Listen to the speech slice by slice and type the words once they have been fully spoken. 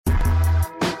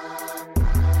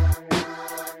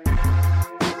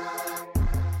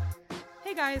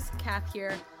guys, Kath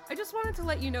here. I just wanted to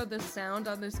let you know the sound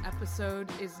on this episode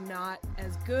is not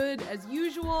as good as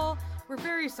usual. We're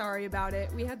very sorry about it.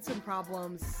 We had some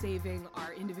problems saving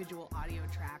our individual audio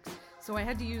tracks, so I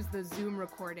had to use the Zoom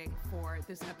recording for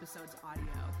this episode's audio.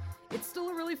 It's still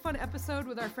a really fun episode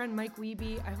with our friend Mike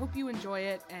Wiebe. I hope you enjoy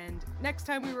it, and next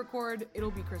time we record,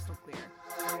 it'll be crystal clear.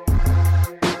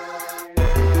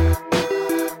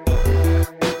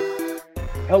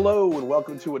 Hello and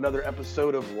welcome to another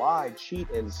episode of Lie, Cheat,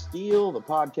 and Steal, the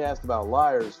podcast about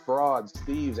liars, frauds,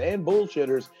 thieves, and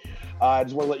bullshitters. I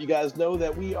just want to let you guys know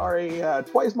that we are a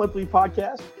twice monthly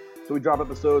podcast, so we drop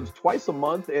episodes twice a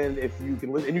month, and if you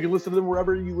can listen, and you can listen to them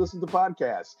wherever you listen to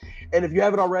podcasts. And if you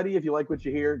haven't already, if you like what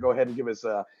you hear, go ahead and give us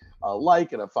a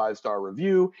like and a 5-star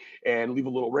review, and leave a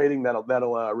little rating. That'll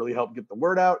really help get the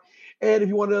word out. And if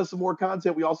you want some more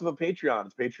content, we also have a Patreon.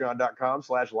 It's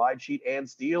patreon.com/lie, cheat, and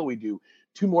steal. We do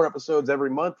 2 more episodes every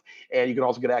month, and you can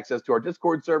also get access to our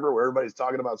Discord server where everybody's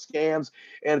talking about scams,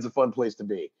 and it's a fun place to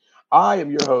be. I am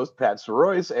your host, Pat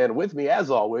Soroyce, and with me, as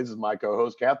always, is my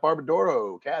co-host, Kath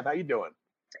Barbadoro. Kath, how you doing?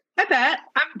 Hi, Pat.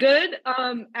 I'm good.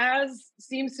 As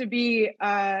seems to be,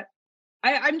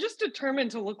 I'm just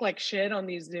determined to look like shit on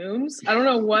these Zooms. I don't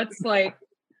know what's like.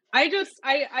 I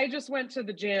just went to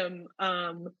the gym.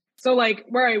 So like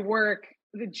where I work,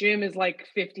 the gym is like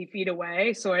 50 feet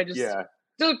away. So I just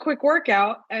did a quick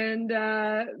workout and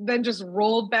then just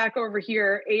rolled back over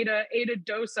here, ate a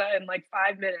dosa in like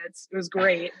 5 minutes. It was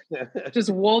great. Just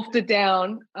wolfed it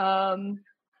down.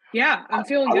 Yeah, I'm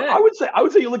feeling good. I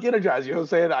would say you look energized. You know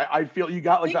what I'm saying? I feel you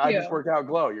got like I just workout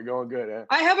glow. You're going good. Eh?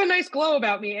 I have a nice glow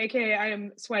about me, aka I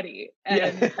am sweaty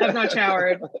and I've not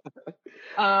showered.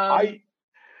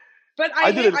 But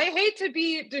I hate to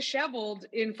be disheveled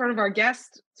in front of our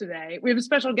guest today. We have a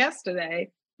special guest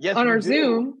today on our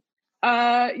Zoom.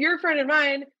 You're a friend of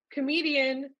mine,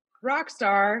 comedian, rock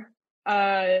star,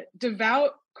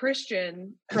 devout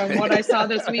Christian from what I saw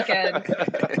this weekend.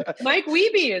 Mike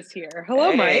Wiebe is here.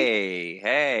 Hello, Mike.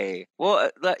 Hey. Well,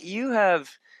 you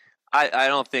have, I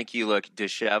don't think you look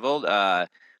disheveled, but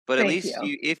at least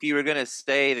if you were going to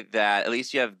say that, at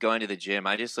least you have going to the gym.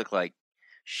 I just look like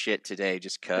shit today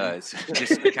just cause.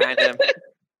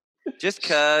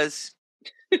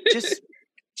 Just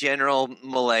general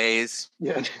malaise.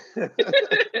 Yeah.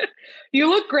 You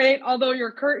look great, although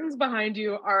your curtains behind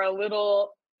you are a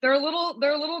little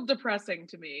depressing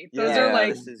to me.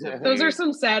 Those are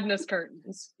some sadness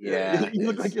curtains. Yeah. You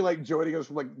look like you're like joining us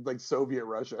from like Soviet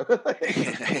Russia.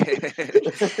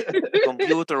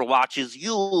 Computer watches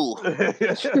you.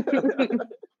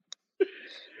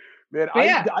 Man,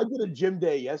 I did a gym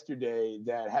day yesterday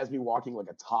that has me walking like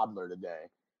a toddler today.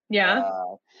 Yeah.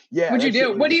 What'd you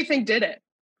do? What do you think did it?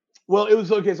 Well, it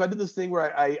was okay. So I did this thing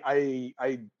where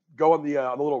I go on the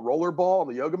little roller ball on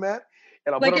the yoga mat,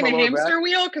 and I'll like put in on my a hamster back.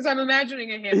 wheel, because I'm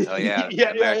imagining a hamster. Oh yeah,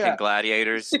 American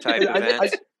Gladiators type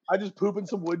event. I just poop in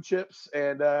some wood chips,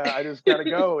 and I just kind of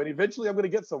go, and eventually I'm going to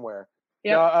get somewhere.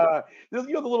 Yeah.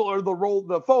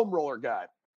 The foam roller guy.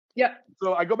 Yeah.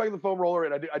 So I go back to the foam roller,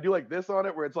 and I do like this on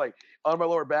it, where it's like on my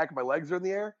lower back, and my legs are in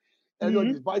the air, and I do like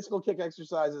these bicycle kick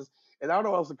exercises, and I don't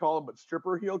know what else to call them, but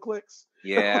stripper heel clicks.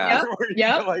 Yeah.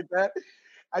 Like that.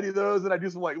 I do those, and I do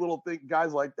some like little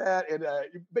guys like that, and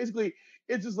basically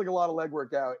it's just like a lot of leg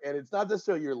workout, and it's not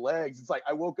necessarily your legs. It's like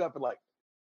I woke up and like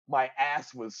my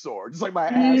ass was sore, just like my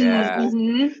ass muscles,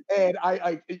 and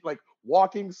I like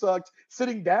walking sucked,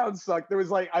 sitting down sucked. There was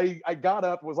like I got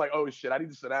up and was like, oh shit, I need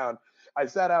to sit down. I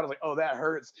sat down, I was like, oh, that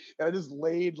hurts. And I just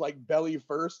laid like belly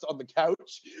first on the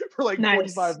couch for like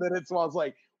 45 minutes while I was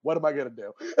like, what am I going to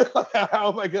do? How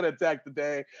am I going to attack the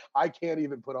day? I can't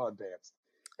even put on pants.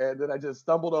 And then I just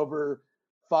stumbled over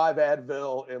 5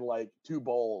 Advil and like 2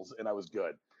 bowls, and I was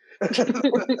good. Get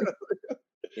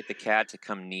the cat to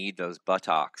come knead those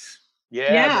buttocks.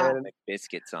 Yeah. Man. Like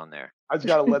biscuits on there. I just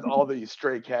got to let all the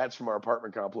stray cats from our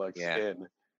apartment complex in.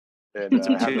 And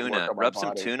some tuna. Rub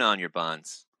some tuna on your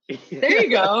buns. There you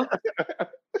go.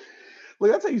 Look,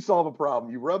 that's how you solve a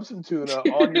problem. You rub some tuna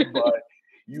on your butt.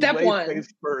 You Step lay 1.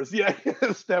 face first. Yeah.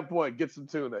 Step 1, get some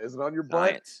tuna. Is it on your butt?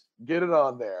 Science. Get it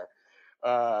on there.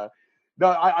 No,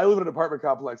 I live in an apartment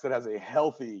complex that has a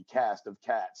healthy cast of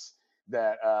cats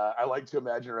that I like to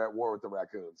imagine are at war with the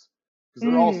raccoons because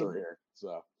they're also here.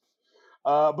 So,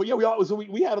 but yeah,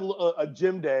 we had a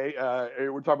gym day.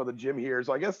 We're talking about the gym here,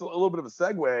 so I guess a little bit of a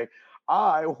segue.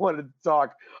 I wanted to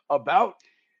talk about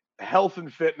health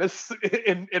and fitness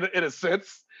in a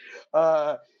sense,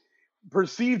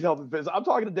 perceived health and fitness. I'm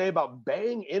talking today about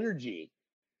Bang Energy.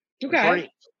 Okay.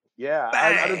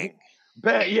 Yeah.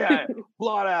 Bang, yeah,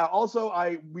 blot out. Also,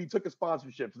 we took a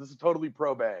sponsorship, so this is totally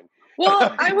pro Bang.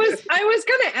 Well, I was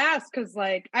gonna ask because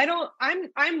like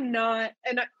I'm not,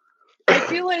 and I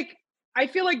feel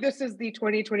like this is the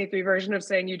 2023 version of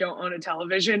saying you don't own a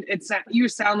television. You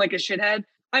sound like a shithead.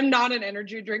 I'm not an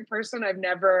energy drink person. I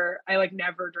never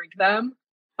drink them.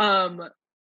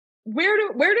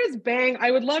 Where does Bang?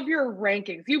 I would love your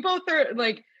rankings. You both are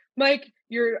like, Mike,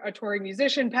 you're a touring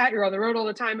musician. Pat, you're on the road all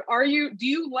the time. Do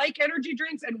you like energy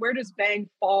drinks, and where does Bang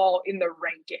fall in the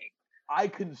ranking? I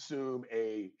consume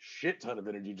a shit ton of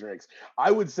energy drinks.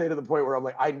 I would say to the point where I'm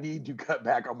like, I need to cut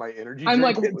back on my energy. I'm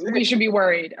like, we should be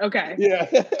worried. Okay. Yeah.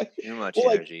 Too much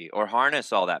energy, or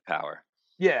harness all that power.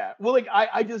 Yeah. Well, like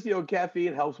I just,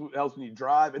 caffeine helps when you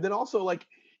drive. And then also like,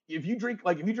 if you drink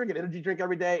an energy drink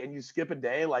every day and you skip a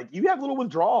day, like you have little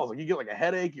withdrawals, like you get like a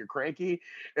headache, you're cranky.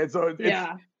 And so it's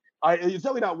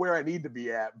definitely not where I need to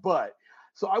be at. But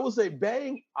so I will say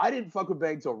Bang, I didn't fuck with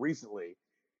Bang till recently.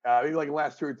 Maybe like the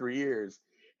last 2 or 3 years.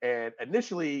 And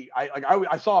initially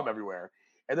I saw them everywhere.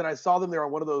 And then I saw them there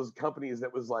on one of those companies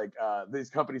that was like, these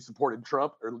companies supported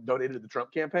Trump or donated to the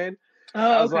Trump campaign. Oh,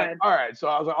 I was okay. like, all right. So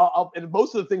I was like, and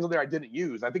most of the things on there I didn't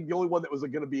use. I think the only one that was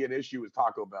going to be an issue was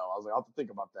Taco Bell. I was like, I'll have to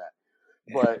think about that.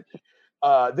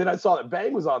 But then I saw that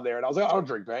Bang was on there, and I was like, I don't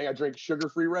drink Bang. I drink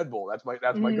sugar-free Red Bull. That's my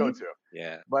go-to.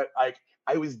 Yeah. But like,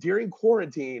 I was during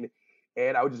quarantine,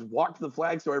 and I would just walk to the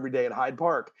flag store every day in Hyde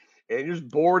Park, and you're just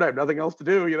bored. I have nothing else to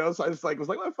do, So I just was like,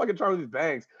 let me fucking try with these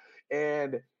Bangs,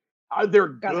 and they're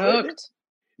good. Hooked.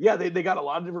 Yeah, they got a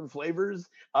lot of different flavors.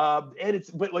 But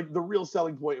like the real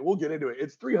selling point, we'll get into it.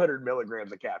 It's 300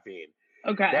 milligrams of caffeine.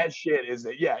 Okay. That shit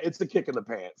it's the kick in the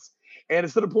pants. And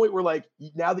it's to the point where like,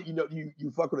 now that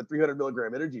you fuck with a 300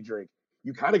 milligram energy drink,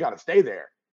 you kind of got to stay there.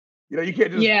 You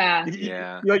can't just,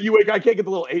 you wake, I can't get the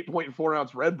little 8.4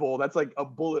 ounce Red Bull. That's like a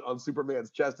bullet on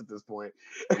Superman's chest at this point.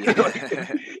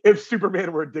 Yeah. if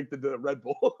Superman were addicted to Red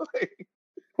Bull.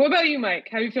 What about you, Mike?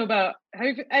 How do you feel about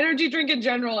energy drink in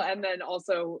general, and then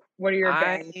also what are your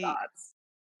Bang thoughts?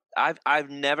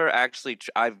 I've never actually.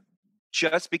 I've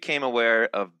just became aware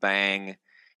of Bang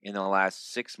in the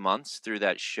last 6 months through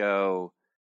that show,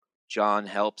 John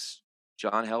Helps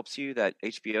You, that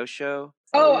HBO show.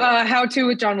 How to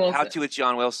with John Wilson. How to with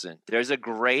John Wilson. There's a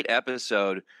great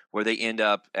episode where they end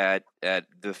up at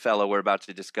the fellow we're about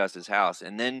to discuss his house,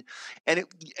 and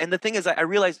the thing is, I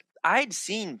realized I'd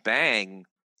seen Bang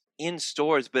in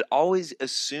stores, but always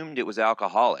assumed it was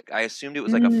alcoholic. I assumed it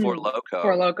was like a Four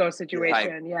Loko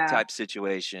situation, type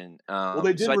situation. Well,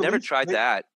 they did so I never tried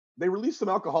that. They released some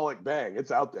alcoholic Bang. It's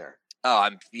out there. Oh,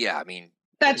 I mean,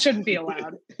 that shouldn't be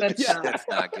allowed. That's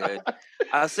not good.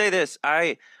 I'll say this: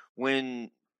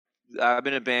 when I've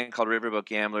been in a band called Riverboat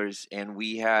Gamblers, and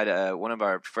we had one of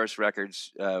our first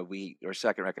records, or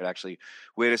second record actually,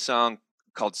 we had a song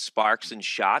called Sparks and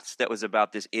Shots that was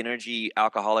about this energy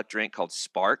alcoholic drink called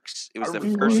Sparks. It was the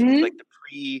first, like the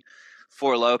pre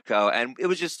Four Loko, and it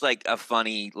was just like a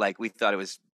funny, like we thought it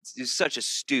was such a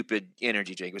stupid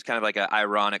energy drink. It was kind of like an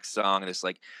ironic song, this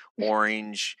like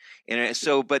orange. And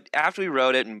so, but after we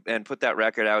wrote it and put that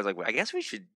record out, I was like, well, I guess we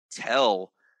should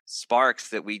tell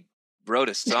Sparks that we wrote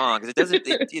a song, because it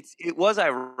doesn't. It was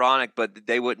ironic, but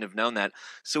they wouldn't have known that.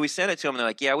 So we sent it to them, and they're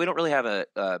like, yeah, we don't really have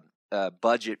a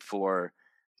budget for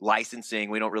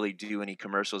licensing. We don't really do any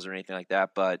commercials or anything like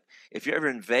that. But if you're ever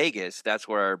in Vegas, that's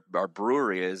where our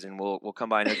brewery is, and we'll come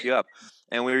by and hook you up.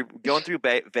 And we were going through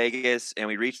Vegas, and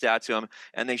we reached out to them,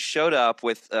 and they showed up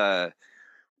with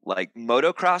like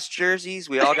motocross jerseys.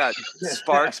 We all got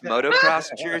Sparks motocross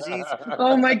jerseys.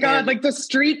 Oh my God! And like the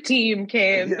street team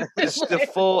came. The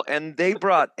full, and they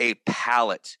brought a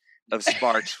pallet of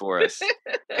Sparks for us,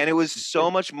 and it was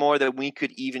so much more than we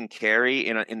could even carry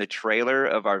in the trailer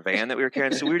of our van that we were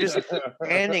carrying. So we were just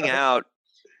handing out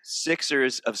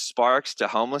sixers of Sparks to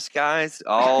homeless guys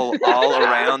all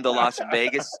around the Las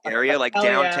Vegas area, like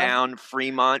downtown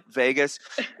Fremont, Vegas.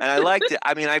 And I liked it.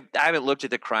 I mean, I haven't looked at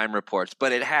the crime reports,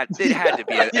 but it had to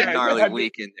be a gnarly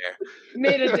week in there.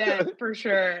 Made a dent for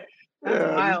sure.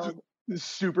 That's wild.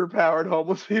 Super powered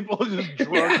homeless people just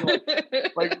drunk,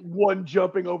 like one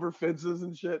jumping over fences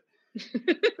and shit.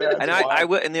 And I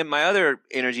would, and then my other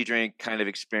energy drink kind of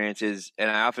experience is,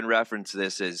 and I often reference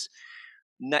this as,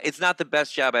 it's not the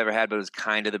best job I ever had, but it was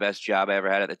kind of the best job I ever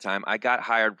had at the time. I got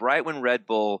hired right when Red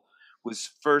Bull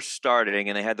was first starting,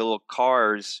 and they had the little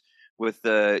cars with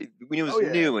when it was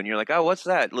new, and you're like, oh, what's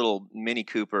that little Mini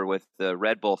Cooper with the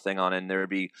Red Bull thing on it? And there would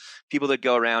be people that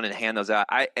go around and hand those out.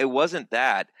 It wasn't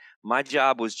that. My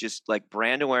job was just like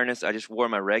brand awareness. I just wore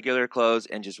my regular clothes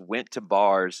and just went to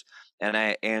bars, and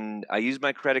I used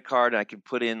my credit card, and I could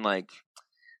put in like,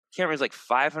 I can't remember, it was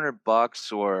like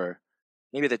 $500 or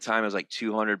maybe at the time it was like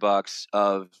 $200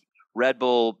 of Red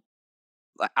Bull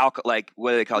alcohol, like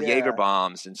what do they call Jaeger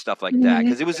bombs and stuff like that,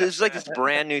 because it was like this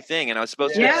brand new thing, and I was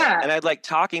supposed to, and I had like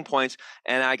talking points,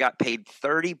 and I got paid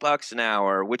 $30 an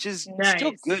hour, which is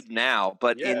still good now,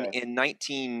 but in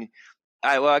 19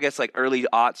 I guess like early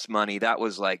aughts money, that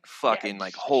was like fucking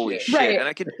like holy shit. And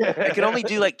I could only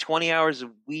do like 20 hours a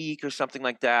week or something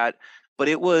like that, but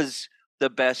it was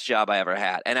the best job I ever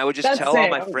had. And I would just tell all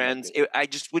my friends, I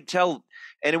just would tell,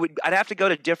 and I'd have to go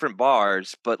to different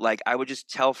bars, but like I would just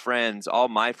tell friends, all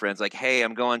my friends, like, hey,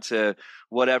 I'm going to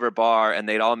whatever bar, and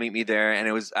they'd all meet me there. And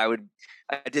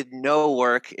I did no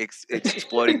work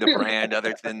exploiting the brand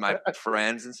other than my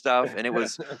friends and stuff. And it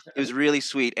was really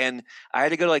sweet. And I had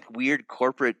to go to like weird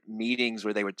corporate meetings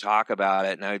where they would talk about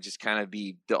it. And I would just kind of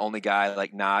be the only guy,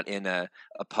 like not in a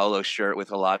polo shirt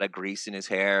with a lot of grease in his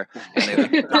hair. And they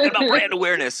were talking about brand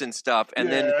awareness and stuff.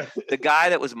 And then the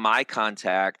guy that was my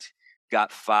contact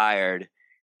got fired.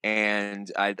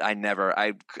 And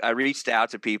I reached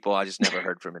out to people. I just never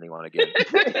heard from anyone again.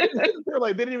 They're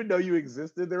like, they didn't even know you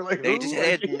existed. They're like, they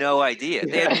had no idea.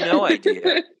 They had no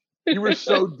idea. You were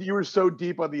so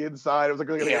deep on the inside. It was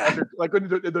like when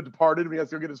The Departed, when he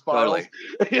has to go get his files.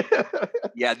 Totally.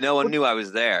 Yeah, no one knew I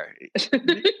was there.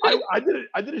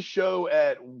 I did a show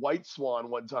at White Swan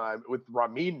one time with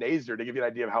Ramin Nazer, to give you an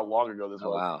idea of how long ago this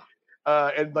was.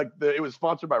 Wow. And like it was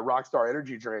sponsored by Rockstar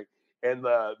Energy Drink. And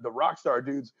the Rockstar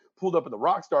dudes pulled up in the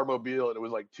Rockstar mobile, and it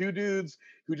was like two dudes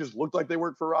who just looked like they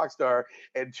worked for Rockstar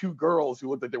and two girls who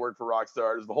looked like they worked for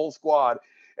Rockstar. It was the whole squad.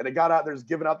 And they got out there just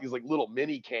giving out these like little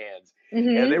mini cans.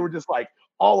 And they were just like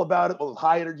all about it, the most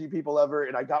high energy people ever.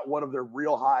 And I got one of their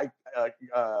real high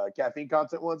caffeine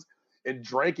content ones and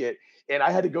drank it. And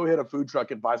I had to go hit a food truck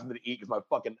and buy something to eat because my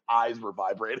fucking eyes were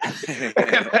vibrating.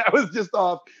 And I was just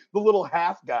off the little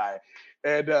half guy.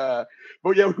 And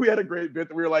but yeah, we had a great bit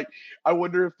that we were like, I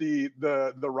wonder if the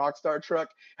Rockstar truck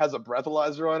has a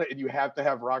breathalyzer on it, and you have to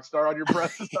have Rockstar on your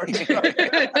breath to start the truck.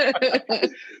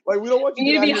 Like, we don't want you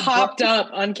need to be hopped up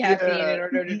on caffeine in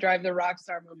order to drive the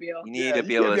Rockstar mobile. You need to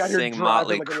be able to sing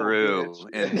Motley Crue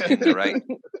in the right.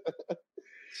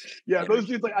 Yeah, those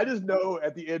dudes, like, I just know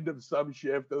at the end of some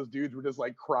shift, those dudes were just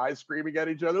like screaming at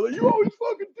each other, like, you always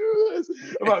fucking do this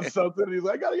about something. And he's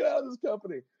like, I gotta get out of this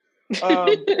company.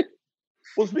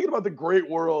 Well, speaking about the great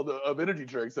world of energy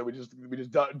drinks that we just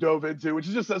dove into, which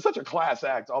is just such a class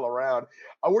act all around.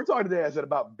 We're talking today, I said,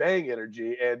 about Bang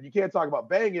Energy, and you can't talk about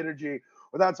Bang Energy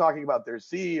without talking about their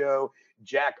CEO,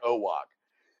 Jack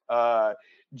Owoc.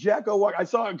 Jack Owoc, I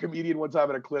saw a comedian one time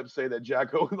in a clip say that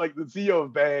Jack Owoc, like the CEO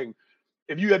of Bang,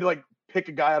 if you had to like pick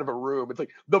a guy out of a room, it's like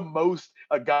the most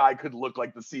a guy could look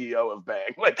like the CEO of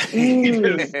Bang. Like, that's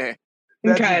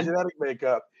genetic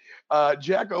makeup.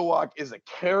 Jack Owoc is a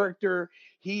character.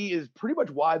 He is pretty much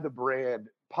why the brand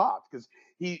popped, because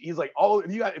he's like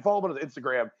if you follow him on his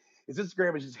Instagram is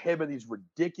just him in these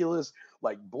ridiculous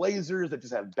like blazers that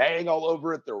just have Bang all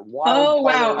over it. They're wild. Oh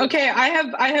wow. Okay, I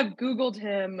have Googled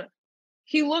him.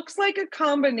 He looks like a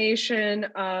combination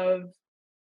of.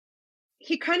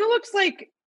 He kind of looks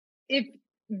like if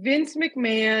Vince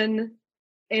McMahon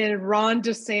and Ron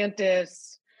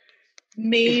DeSantis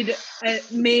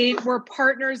were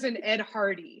partners in Ed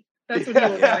Hardy. That's what he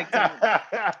looks like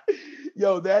to me.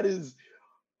 Yo, that is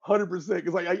 100%.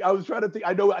 Because like I was trying to think.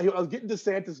 I know I was getting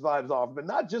DeSantis vibes off, but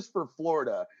not just for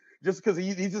Florida. Just because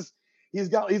he's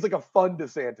like a fun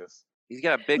DeSantis. He's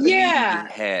got a big meaty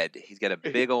head. He's got a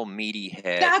big old meaty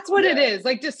head. That's what it is.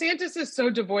 Like DeSantis is so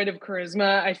devoid of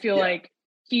charisma. I feel like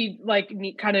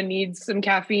he kind of needs some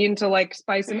caffeine to like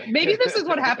spice him. Maybe this is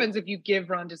what happens if you give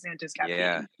Ron DeSantis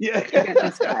caffeine. Yeah.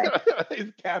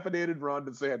 He's caffeinated Ron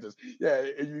DeSantis. Yeah,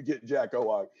 and you get Jack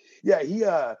Owoc.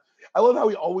 Yeah, I love how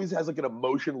he always has like an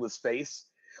emotionless face.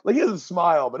 Like, he doesn't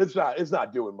smile, but it's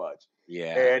not doing much.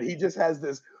 Yeah. And he just has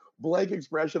this blank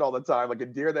expression all the time, like a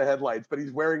deer in the headlights, but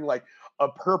he's wearing like a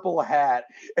purple hat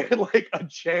and like a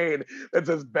chain that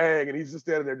says Bang, and he's just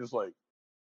standing there just like,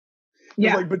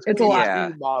 like between it's a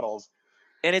lot. Two models.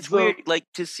 And it's weird, like,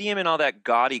 to see him in all that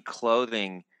gaudy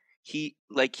clothing. He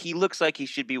looks like he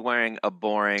should be wearing a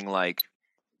boring, like,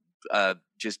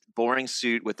 just boring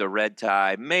suit with a red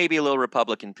tie, maybe a little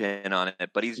Republican pin on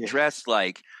it, but he's dressed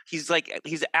like he's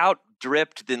out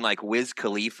dripped than like Wiz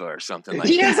Khalifa or something like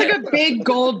that. He has like a big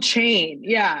gold chain.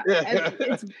 Yeah.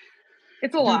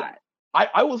 It's a lot.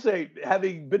 I will say,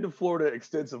 having been to Florida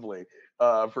extensively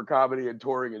for comedy and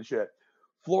touring and shit,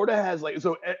 Florida has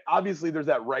obviously there's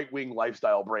that right-wing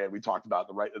lifestyle brand we talked about,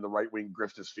 the right-wing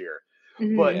griftosphere.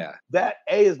 Mm-hmm. But that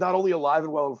is not only alive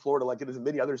and well in Florida like it is in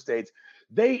many other states.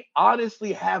 They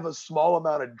honestly have a small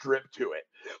amount of drip to it.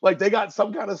 Like, they got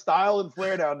some kind of style and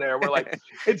flair down there where like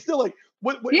it's still like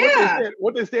What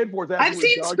they stand for is I've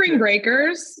seen Spring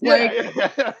Breakers.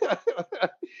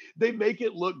 They make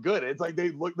it look good. It's like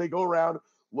they go around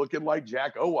looking like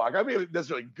Jack Owak. I mean,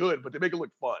 necessarily good, but they make it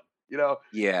look fun. Yeah.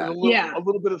 There's a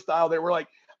little bit of style there. We're like,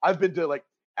 I've been to like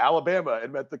Alabama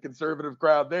and met the conservative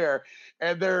crowd there,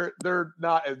 and they're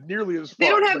not as nearly as fun. They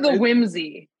don't have the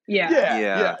whimsy.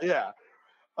 Yeah.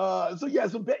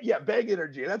 Bang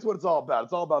Energy, and that's what it's all about.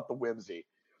 It's all about the whimsy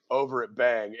over at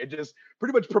Bang, and just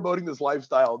pretty much promoting this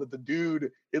lifestyle that the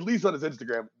dude, at least on his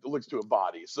Instagram, looks to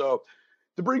embody. So,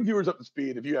 to bring viewers up to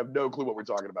speed, if you have no clue what we're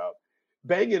talking about,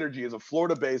 Bang Energy is a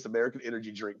Florida-based American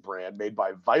energy drink brand made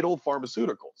by Vital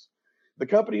Pharmaceuticals. The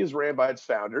company is ran by its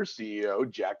founder, CEO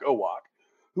Jack Owak,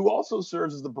 who also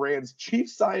serves as the brand's chief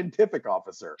scientific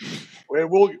officer. And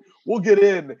we'll get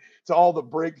into all the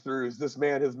breakthroughs this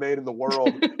man has made in the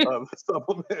world of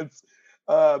supplements.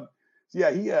 This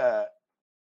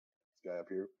guy up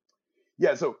here.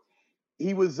 Yeah, so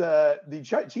he was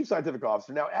the chief scientific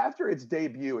officer. Now, after its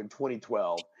debut in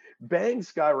 2012, Bang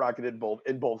skyrocketed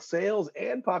in both sales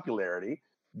and popularity,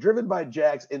 driven by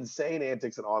Jack's insane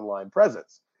antics and online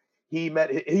presence. He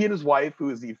and his wife, who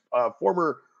is the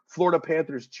former Florida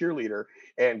Panthers cheerleader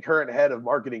and current head of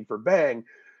marketing for Bang.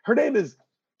 Her name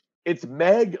it's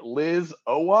Meg Liz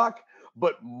Owak,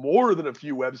 but more than a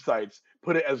few websites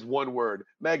put it as one word,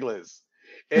 Meg Liz.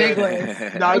 And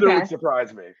neither would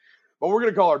surprise me. But we're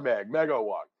going to call her Meg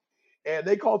Owak. And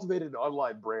they cultivated an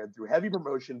online brand through heavy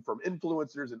promotion from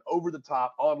influencers and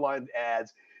over-the-top online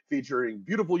ads featuring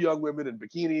beautiful young women in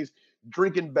bikinis,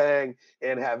 drinking Bang,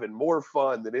 and having more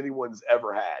fun than anyone's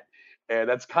ever had. And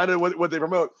that's kind of what they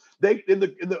promote. They in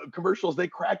the commercials, they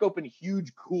crack open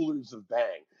huge coolers of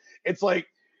Bang. It's like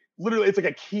literally, it's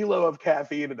like a kilo of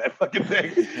caffeine in that fucking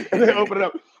thing, and they open it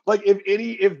up. Like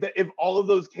if all of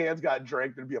those cans got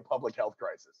drank, there'd be a public health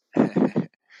crisis.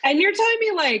 And you're telling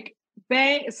me like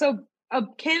Bang? So a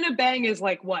can of Bang is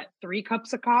like what? 3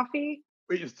 cups of coffee?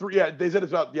 It's 3. Yeah, they said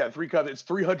it's about 3 cups. It's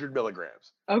 300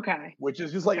 milligrams. Okay. Which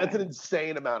is just like that's an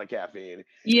insane amount of caffeine.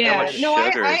 Yeah. No,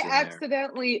 I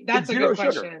accidentally. That's a good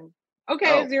question. Sugar.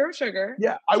 Okay, 0 sugar.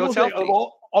 Yeah, I will say of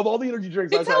all the energy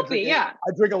drinks, it's healthy. I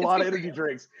drink a lot of energy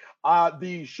drinks.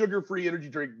 The sugar-free energy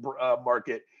drink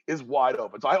market is wide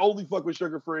open, so I only fuck with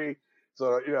sugar-free.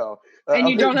 So and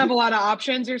you don't have a lot of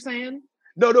options. You're saying?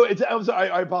 No. I'm sorry.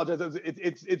 I apologize.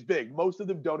 It's big. Most of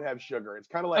them don't have sugar. It's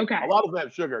kind of like a lot of them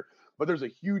have sugar, but there's a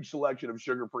huge selection of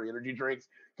sugar-free energy drinks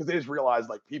because they just realized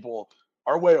like people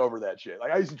are way over that shit.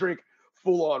 Like I used to drink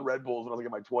full-on Red Bulls when I was like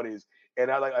in my 20s, and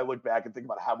I look back and think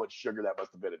about how much sugar that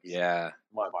must have been. It's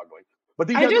mind-boggling. But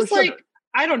these have no sugar.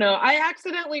 I don't know. I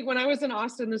accidentally, when I was in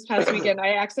Austin this past weekend,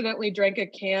 I accidentally drank a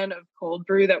can of cold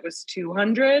brew that was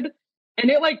 200, and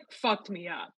it like fucked me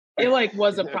up. It like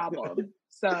was a problem.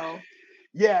 So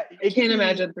yeah, I can't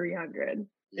imagine 300.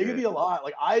 It could be a lot.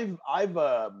 Like I've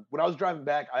when I was driving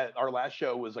back, our last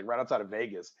show was like right outside of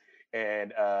Vegas,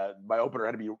 and my opener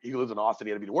had to be. He lives in Austin.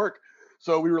 He had to be to work,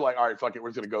 so we were like, all right, fuck it, we're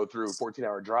just gonna go through a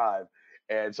 14-hour drive.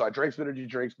 And so I drank some energy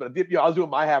drinks, but I was doing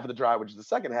my half of the drive, which is the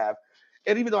second half.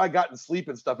 And even though I got in sleep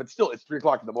and stuff, it's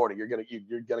 3:00 in the morning. You're gonna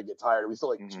get tired. We still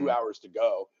like 2 hours to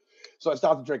go. So I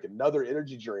stopped to drink another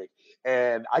energy drink,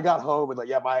 and I got home and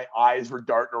my eyes were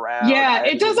darting around. Yeah,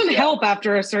 it doesn't help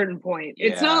after a certain point.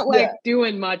 Yeah. It's not like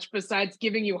doing much besides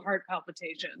giving you heart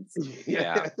palpitations.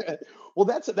 Yeah. Well,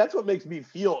 that's what makes me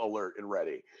feel alert and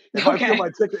ready. If I feel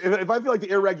my ticker, if I feel like the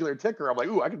irregular ticker, I'm like,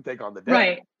 ooh, I can take on the day.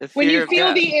 Right. When you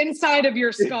feel the inside of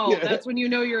your skull, that's when you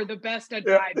know you're the best at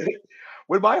driving.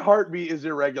 When my heartbeat is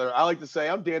irregular, I like to say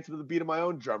I'm dancing to the beat of my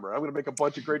own drummer. I'm going to make a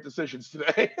bunch of great decisions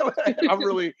today. I'm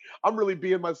really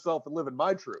being myself and living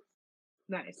my truth.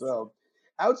 Nice. So,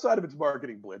 outside of its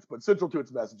marketing blitz, but central to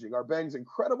its messaging, are Bang's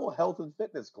incredible health and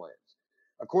fitness claims.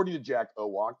 According to Jack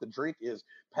Owak, the drink is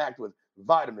packed with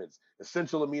vitamins,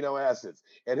 essential amino acids,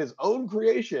 and his own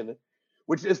creation,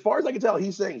 which, as far as I can tell,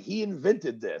 he's saying he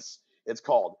invented this. It's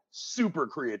called super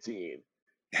creatine.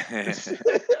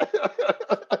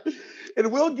 And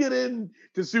we'll get into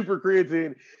super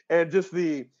creatine and just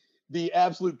the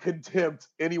absolute contempt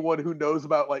anyone who knows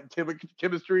about like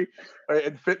chemistry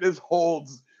and fitness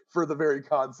holds for the very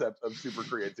concept of super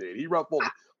creatine. He ruffled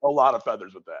a lot of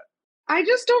feathers with that. I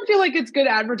just don't feel like it's good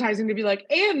advertising to be like,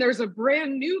 and there's a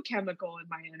brand new chemical in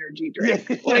my energy drink.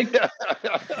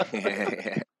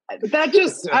 That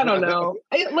just, I don't know.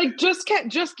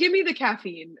 Just give me the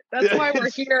caffeine. That's why we're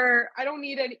here. I don't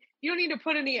need any. You don't need to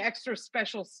put any extra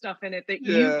special stuff in it that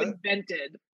you've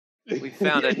invented. We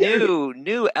found a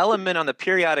new element on the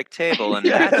periodic table, and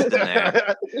that's in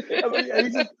there.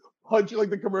 He's just punching like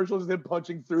the commercials, and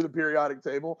punching through the periodic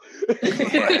table. Get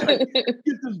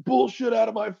this bullshit out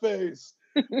of my face.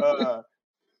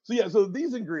 So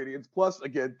these ingredients, plus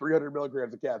again 300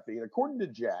 milligrams of caffeine, according to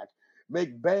Jack,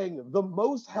 make Bang the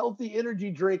most healthy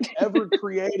energy drink ever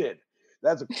created.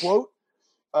 That's a quote,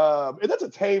 and that's a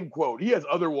tame quote. He has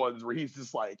other ones where he's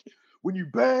just like, "When you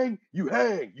bang, you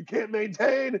hang. You can't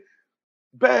maintain,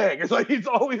 bang." It's like he's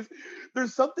always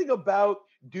there's something about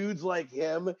dudes like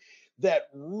him that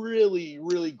really,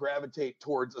 really gravitate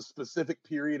towards a specific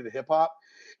period in hip hop,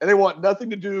 and they want nothing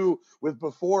to do with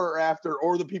before or after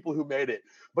or the people who made it,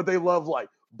 but they love like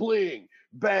bling,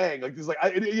 bang, like this. Like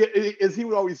as he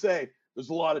would always say, there's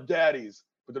a lot of daddies,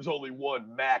 but there's only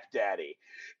one Mac Daddy,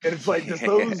 and it's like just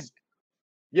those.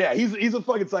 Yeah, he's a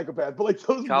fucking psychopath, but like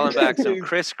those calling back some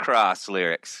crisscross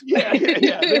lyrics. Yeah.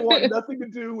 They want nothing to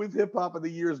do with hip hop in the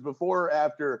years before or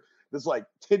after this like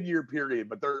 10-year period,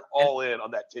 but they're all in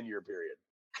on that 10-year period.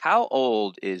 How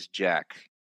old is Jack?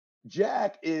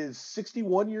 Jack is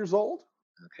 61 years old.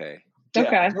 Okay. Yeah,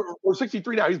 Okay. or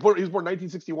 63 now. He was born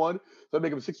 1961, so I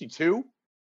make him 62.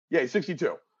 Yeah, he's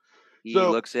 62. He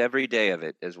looks every day of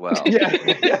it as well.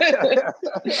 Yeah.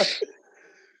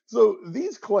 So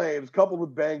these claims, coupled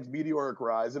with Bang's meteoric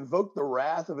rise, invoked the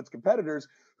wrath of its competitors,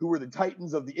 who were the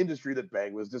titans of the industry that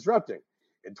Bang was disrupting.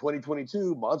 In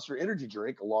 2022, Monster Energy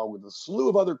Drink, along with a slew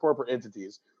of other corporate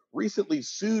entities, recently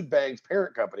sued Bang's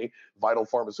parent company, Vital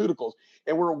Pharmaceuticals,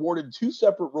 and were awarded two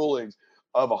separate rulings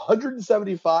of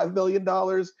 $175 million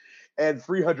and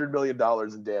 $300 million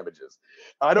in damages.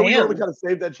 I know we only kind of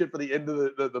saved that shit for the end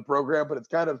of the program, but it's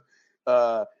kind of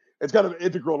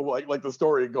integral to like the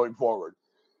story going forward.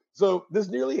 So this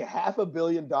nearly $500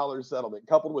 million settlement,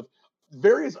 coupled with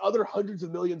various other hundreds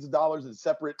of millions of dollars in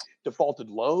separate defaulted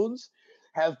loans,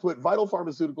 have put Vital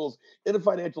Pharmaceuticals in a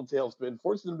financial tailspin,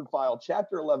 forcing them to file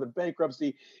Chapter 11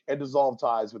 bankruptcy and dissolve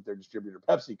ties with their distributor,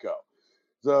 PepsiCo.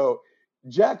 So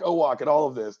Jack Owak in all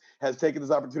of this has taken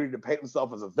this opportunity to paint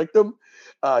himself as a victim.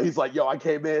 He's like, yo, I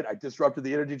came in, I disrupted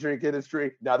the energy drink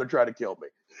industry. Now they're trying to kill me.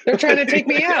 They're trying to take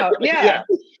me out. Yeah.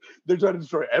 They're trying to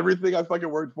destroy everything I fucking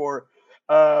worked for.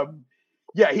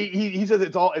 He says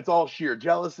it's all sheer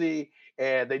jealousy,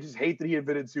 and they just hate that he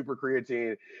invented super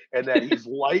creatine and that he's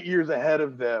light years ahead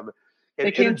of them. And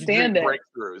they can't stand it.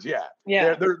 Breakthroughs.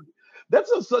 Yeah.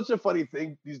 That's such a funny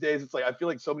thing these days. It's like I feel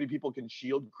like so many people can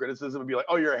shield criticism and be like,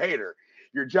 "Oh, you're a hater,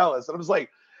 you're jealous," and I'm just like,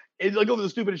 it's like over the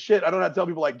stupidest shit. I don't have to tell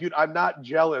people like, dude, I'm not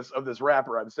jealous of this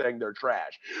rapper. I'm saying they're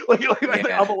trash. Like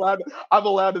I'm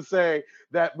allowed to say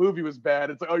that movie was bad.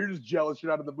 It's like, oh, you're just jealous.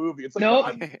 You're not in the movie. It's like,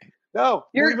 nope. No,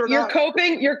 you're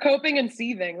coping. You're coping and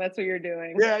seething. That's what you're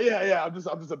doing. Yeah. I'm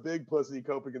just a big pussy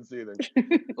coping and seething.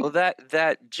 Well,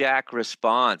 that Jack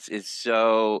response is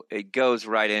it goes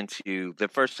right into the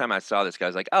first time I saw this guy. I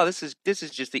was like, oh, this is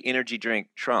just the energy drink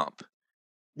Trump.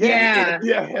 Yeah.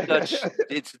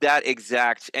 It's that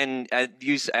exact. And I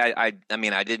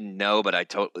mean, I didn't know, but I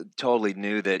totally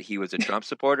knew that he was a Trump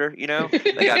supporter. You know, like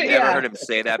I've never heard him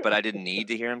say that, but I didn't need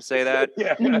to hear him say that.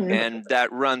 Yeah. Mm-hmm. And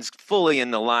that runs fully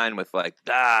in the line with like,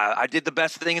 I did the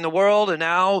best thing in the world, and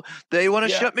now they want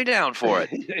to shut me down for it.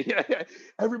 Yeah.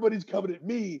 Everybody's coming at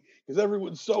me because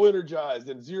everyone's so energized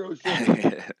and zero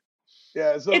shit.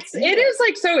 Yeah, so it is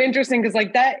like so interesting because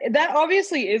like that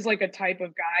obviously is like a type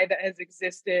of guy that has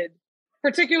existed,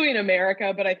 particularly in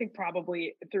America, but I think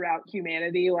probably throughout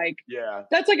humanity. Like,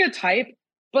 that's like a type.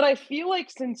 But I feel like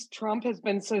since Trump has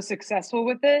been so successful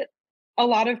with it, a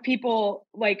lot of people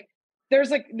like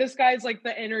there's like this guy's like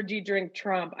the energy drink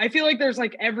Trump. I feel like there's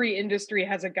like every industry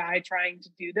has a guy trying to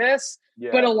do this,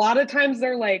 but a lot of times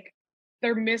they're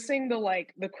missing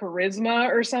the charisma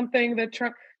or something that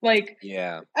Trump. Like,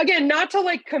 again, not to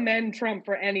like commend Trump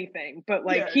for anything, but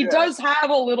like he does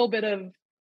have a little bit of,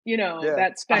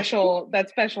 that special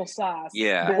sauce.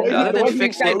 Yeah.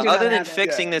 Other than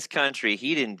fixing this country,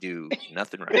 he didn't do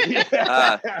nothing right.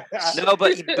 No,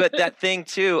 but that thing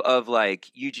too of like,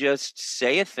 you just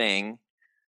say a thing,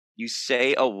 you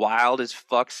say a wild as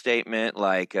fuck statement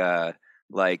like I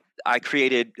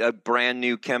created a brand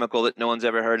new chemical that no one's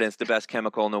ever heard, and it's the best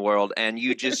chemical in the world, and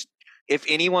you just. If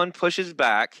anyone pushes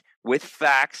back with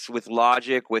facts, with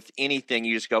logic, with anything,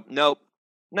 you just go, nope,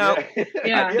 no,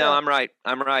 I'm right.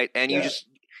 And you just,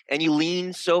 and you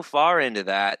lean so far into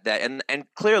that, and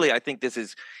clearly I think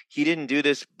he didn't do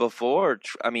this before.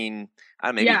 I mean,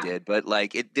 maybe he did, but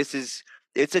like it's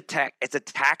a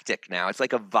tactic now. It's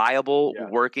like a viable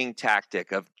working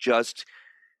tactic of just,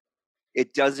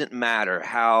 it doesn't matter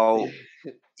how.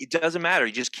 It doesn't matter.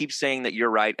 You just keep saying that you're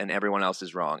right and everyone else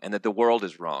is wrong, and that the world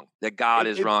is wrong, that God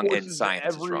is wrong, and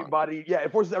science is wrong.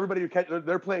 It forces everybody to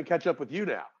they're playing catch up with you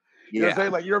now. You know what I'm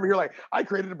saying? Like, you're over here like, I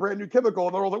created a brand new chemical,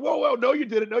 and they're all like, whoa, no, you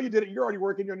didn't. You're already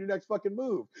working on your next fucking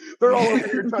move. They're all over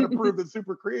here trying to prove that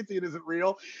super creatine isn't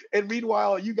real. And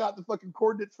meanwhile, you got the fucking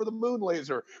coordinates for the moon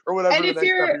laser or whatever the next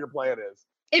step of your plan is.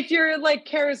 If you're like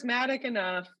charismatic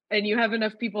enough and you have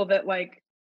enough people that like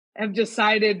have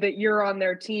decided that you're on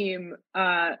their team,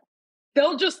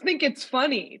 they'll just think it's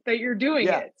funny that you're doing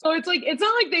it. So it's like, it's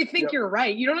not like they think you're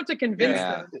right. You don't have to convince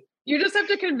them. You just have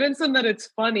to convince them that it's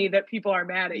funny that people are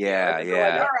mad at you. Like,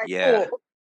 all right, cool.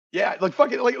 Yeah, like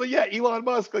fucking, like Elon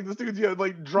Musk, like this dude's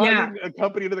like driving a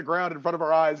company into the ground in front of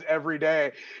our eyes every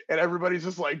day, and everybody's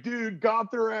just like, dude,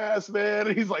 got their ass, man.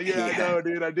 And he's like, I know,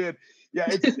 dude, I did.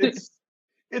 Yeah,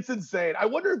 it's insane. I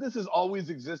wonder if this has always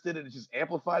existed and it's just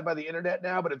amplified by the internet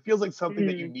now, but it feels like something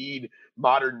that you need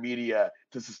modern media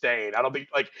to sustain. I don't think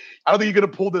you're gonna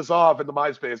pull this off in the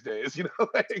MySpace days, you know?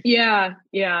 Yeah.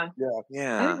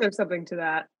 I think there's something to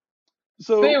that.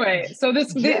 So but anyway, so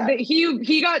this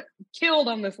he got killed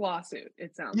on this lawsuit.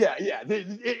 It sounds. Yeah.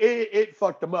 It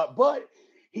fucked him up, but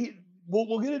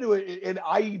we'll get into it. And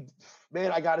I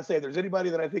gotta say, if there's anybody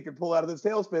that I think can pull out of this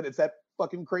tailspin, it's that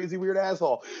fucking crazy weird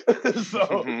asshole.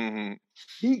 So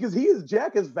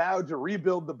Jack has vowed to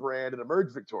rebuild the brand and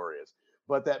emerge victorious,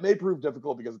 but that may prove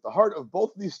difficult because at the heart of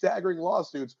both of these staggering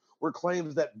lawsuits were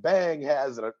claims that Bang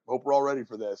has, and I hope we're all ready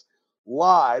for this,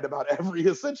 lied about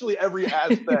essentially every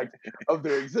aspect of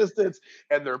their existence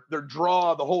and their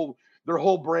draw, their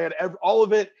whole brand, all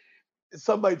of it.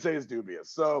 Some might say is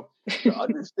dubious. So to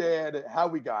understand how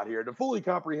we got here, to fully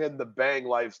comprehend the Bang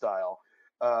lifestyle,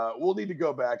 we'll need to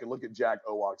go back and look at Jack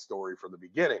Owok's story from the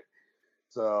beginning.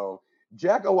 So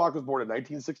Jack Owok was born in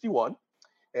 1961,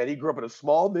 and he grew up in a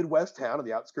small Midwest town on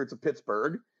the outskirts of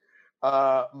Pittsburgh.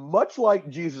 Much like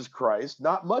Jesus Christ,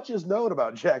 not much is known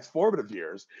about Jack's formative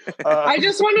years. I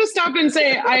just want to stop and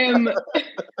say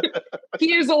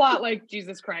he is a lot like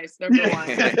Jesus Christ, number one.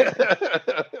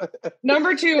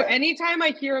 Number two, anytime I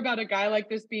hear about a guy like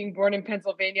this being born in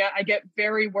Pennsylvania, I get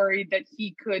very worried that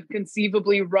he could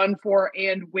conceivably run for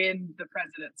and win the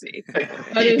presidency.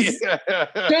 That is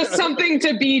just something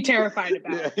to be terrified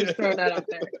about. Just throwing that out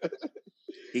there.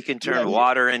 He can turn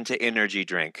water into energy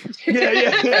drink.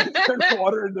 Turn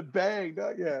water into Bang.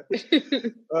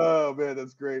 Oh man,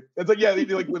 that's great. It's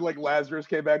like when like Lazarus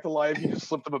came back to life, he just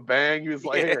slipped him a Bang. He was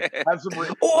like, "Here, have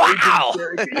some." Wow.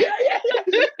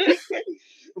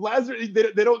 Lazarus.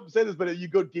 They don't say this, but you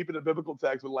go deep into biblical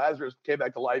text. When Lazarus came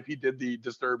back to life, he did the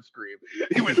disturbed scream.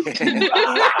 He went.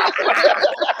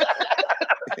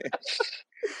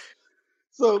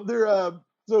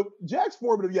 So Jack's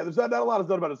formative, there's not a lot is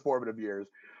known about his formative years.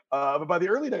 But by the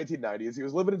early 1990s, he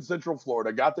was living in Central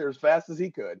Florida, got there as fast as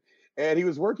he could, and he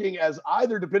was working as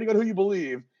either, depending on who you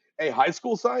believe, a high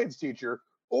school science teacher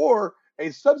or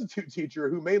a substitute teacher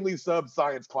who mainly subbed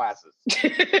science classes.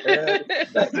 I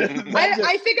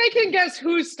think I can guess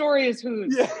whose story is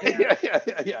whose. Yeah.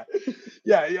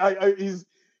 He's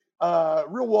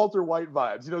real Walter White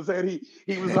vibes. You know what I'm saying?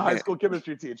 He was a high school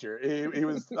chemistry teacher. He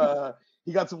was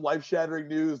he got some life-shattering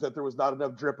news that there was not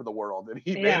enough drip in the world, and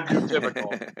he made it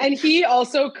typical. And he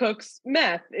also cooks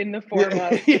meth in the form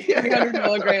of 300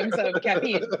 milligrams of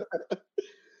caffeine.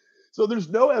 So there's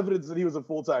no evidence that he was a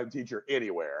full-time teacher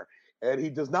anywhere, and he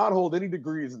does not hold any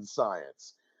degrees in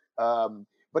science.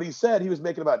 But he said he was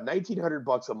making about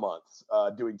 $1,900 a month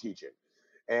doing teaching,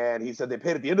 and he said they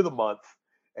paid at the end of the month.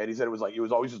 And he said it was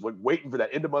always just like waiting for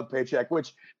that end of month paycheck.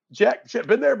 Which, Jack, shit,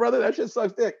 been there, brother. That shit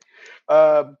sucks dick.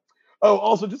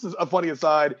 Also, just as a funny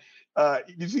aside,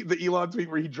 you see the Elon tweet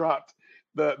where he dropped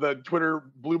the Twitter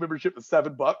Blue membership to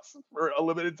 $7 for a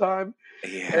limited time.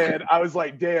 Yeah. And I was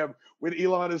like, damn, when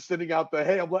Elon is sending out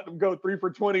hey, I'm letting him go 3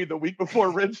 for $20 the week before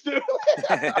Rich do.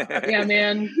 Yeah,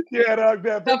 man. Yeah, dog,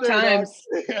 man. Tough times.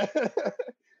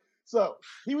 So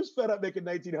he was fed up making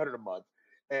 $1,900 a month,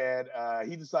 and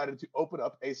he decided to open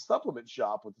up a supplement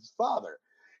shop with his father.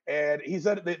 And he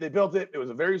said they built it. It was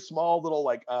a very small little,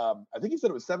 I think he said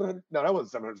it was 700. No, that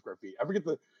wasn't 700 square feet. I forget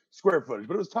the square footage,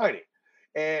 but it was tiny.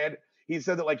 And he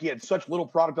said that he had such little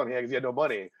product on hand because he had no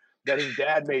money that his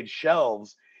dad made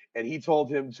shelves, and he told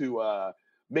him to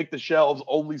make the shelves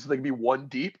only so they could be one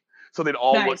deep, so they'd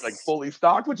all look like fully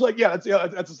stocked. Which, that's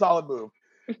a solid move.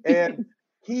 And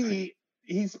he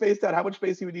spaced out how much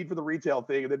space he would need for the retail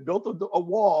thing, and then built a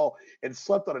wall and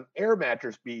slept on an air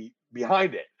mattress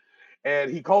behind it.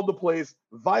 And he called the place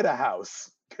Vita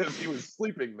House because he was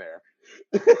sleeping there.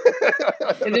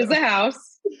 It is a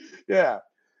house. Yeah.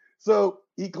 So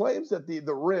he claims that the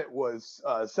rent was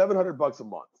 $700 a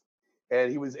month,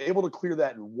 and he was able to clear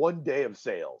that in 1 day of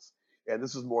sales. And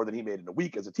this is more than he made in a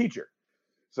week as a teacher.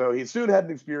 So he soon had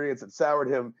an experience that soured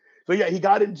him So yeah, he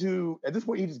got into, at this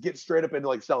point, he just gets straight up into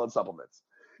like selling supplements.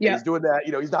 Yeah. He's doing that,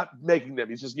 he's not making them.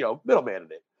 He's just,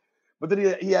 middlemaning it. But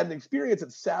then he had an experience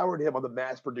that soured him on the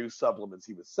mass-produced supplements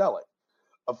he was selling.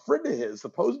 A friend of his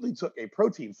supposedly took a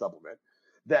protein supplement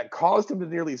that caused him to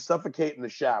nearly suffocate in the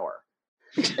shower.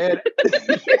 And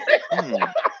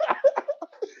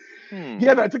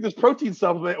yeah, man, I took this protein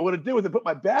supplement, and what it did was it put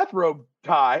my bathrobe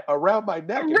tie around my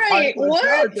neck. Right,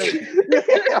 what?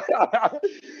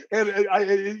 And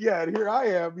here I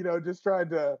am, just trying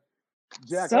to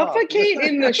suffocate off.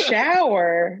 in the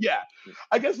shower. Yeah,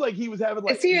 I guess like he was having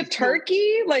like. Is he a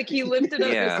turkey? Like he lifted up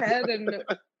his head and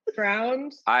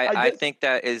drowned? I think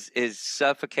that is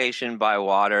suffocation by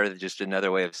water just another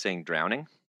way of saying drowning.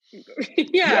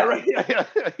 Yeah, right. Yeah.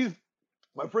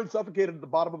 My friend suffocated at the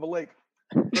bottom of a lake.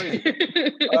 He said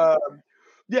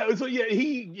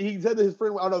that his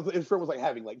friend, I don't know if his friend was like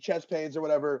having like chest pains or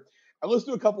whatever. I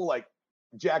listened to a couple like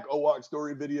Jack Owak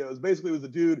story videos. Basically, it was a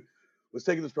dude was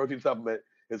taking this protein supplement.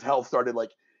 His health started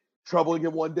like troubling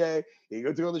him one day. He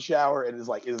goes to go in the shower and his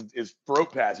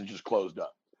throat passage just closed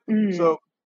up. So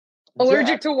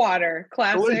allergic to water,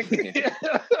 classic.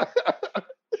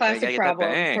 Classic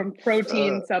problem from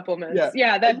protein supplements.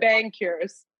 Yeah, that bang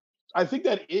cures. I think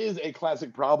that is a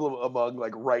classic problem among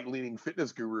like right-leaning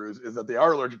fitness gurus is that they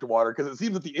are allergic to water because it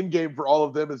seems that the end game for all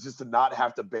of them is just to not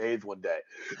have to bathe one day.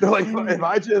 They're like, if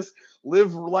I just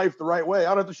live life the right way, I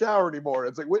don't have to shower anymore.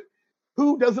 It's like,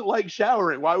 who doesn't like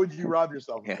showering? Why would you rob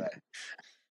yourself of that?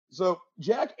 So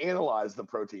Jack analyzed the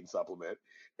protein supplement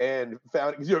and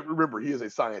found, because remember, he is a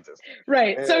scientist.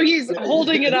 Right. And, so he's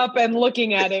holding it up and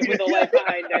looking at it with a light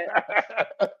behind it.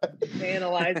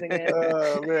 Analyzing it.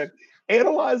 Oh, man.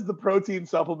 Analyze the protein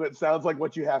supplement sounds like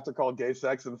what you have to call gay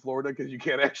sex in Florida because you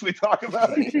can't actually talk about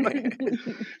it.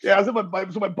 So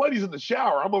my buddy's in the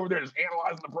shower. I'm over there just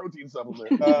analyzing the protein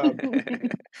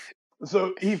supplement.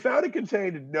 So he found it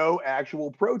contained no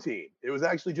actual protein. It was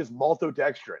actually just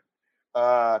maltodextrin.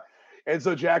 And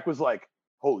so Jack was like,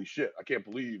 holy shit, I can't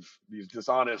believe these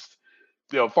dishonest,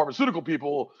 pharmaceutical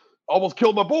people almost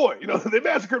killed my boy. They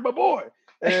massacred my boy.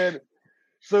 And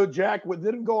so Jack would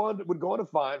go on to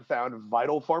found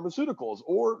Vital Pharmaceuticals,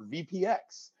 or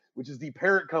VPX, which is the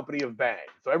parent company of Bang.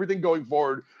 So everything going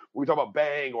forward, when we talk about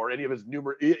Bang or any of his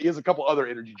he has a couple other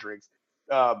energy drinks.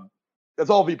 That's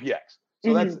all VPX.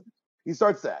 So he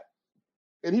starts that.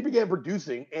 And he began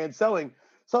producing and selling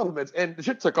supplements, and the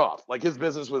shit took off. Like his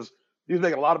business he was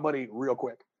making a lot of money real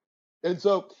quick. And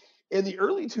so in the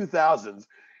early 2000s,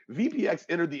 VPX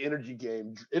entered the energy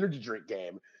drink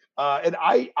game. And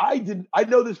I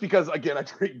know this because, again, I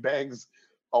drink Bangs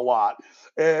a lot.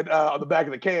 And on the back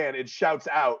of the can, it shouts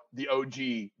out the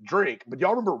OG drink. But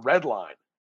y'all remember Redline?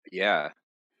 Yeah.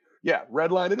 Yeah,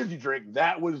 Redline energy drink.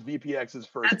 That was VPX's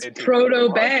first. That's Proto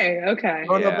Bang. Okay.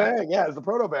 Proto Bang. Yeah, it's the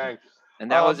Proto Bang. And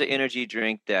that was an energy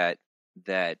drink that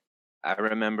I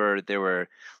remember there were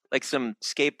like some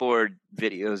skateboard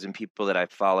videos and people that I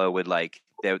follow would like,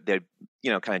 they're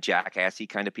kind of jackassy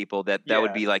kind of people that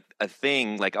would be like a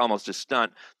thing, like almost a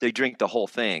stunt. They drink the whole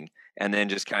thing and then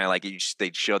just kind of like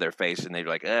they'd show their face and they'd be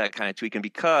like, kind of tweaking,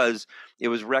 because it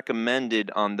was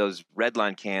recommended on those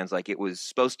Redline cans. Like it was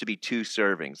supposed to be 2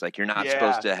 servings. Like you're not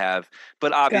supposed to have,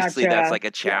 but obviously that's like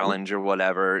a challenge or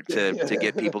whatever to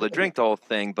get people to drink the whole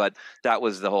thing. But that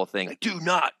was the whole thing. Like, do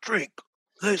not drink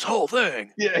this whole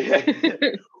thing. Yeah.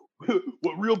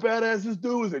 What real badasses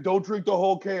do is they don't drink the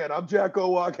whole can. I'm Jack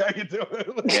Owak. How you doing?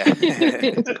 Yeah.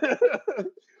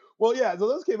 Well, yeah. So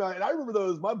those came out, and I remember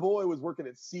those. My boy was working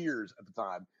at Sears at the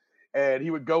time, and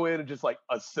he would go in and just like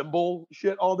assemble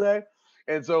shit all day.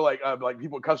 And so like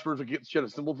customers would get shit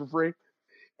assembled for free.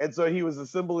 And so he was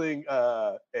assembling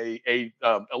a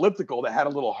elliptical that had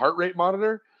a little heart rate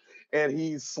monitor, and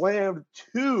he slammed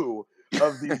 2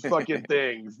 of these fucking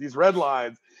things, these red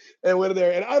lines, and went in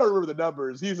there, and I don't remember the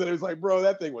numbers. He said it was like, bro,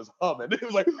 that thing was humming. It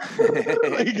was like,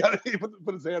 he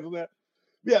put his hands on that.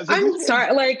 Yeah, so I'm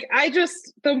sorry. Like,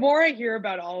 the more I hear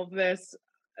about all of this,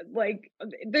 like,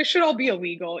 this should all be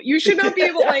illegal. You should not be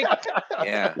able, like,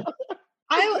 yeah.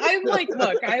 I'm like,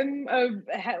 look, I'm a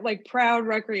proud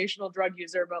recreational drug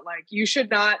user, but like, you should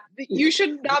not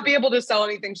be able to sell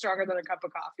anything stronger than a cup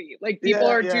of coffee. Like, people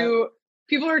are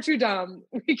too dumb.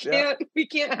 We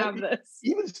can't have this.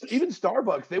 Even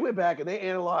Starbucks, they went back and they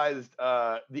analyzed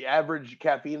the average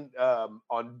caffeine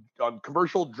on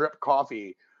commercial drip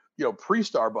coffee,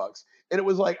 pre-Starbucks, and it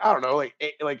was like, I don't know,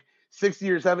 like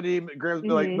 60 or 70 grams,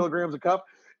 like milligrams a cup.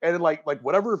 And then like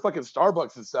whatever fucking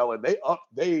Starbucks is selling, they up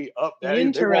that.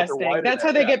 Interesting. That's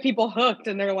how they get people hooked,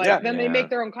 and they're like, then they make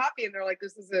their own coffee, and they're like,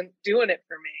 this isn't doing it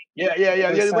for me. Yeah.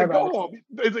 Like, go home.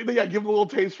 Give them a little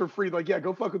taste for free. Like,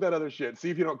 go fuck with that other shit. See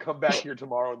if you don't come back here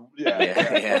tomorrow.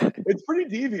 Yeah. It's pretty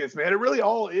devious, man. It really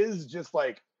all is just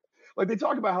like they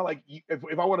talk about how like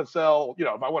if I want to sell, if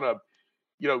I want to,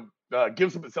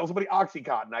 sell somebody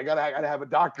Oxycontin, I gotta have a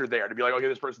doctor there to be like, okay,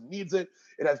 this person needs it.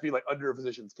 It has to be like under a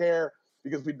physician's care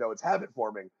because we know it's habit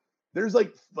forming. There's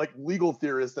like legal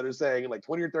theorists that are saying in like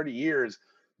 20 or 30 years,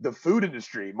 the food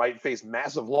industry might face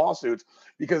massive lawsuits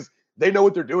because they know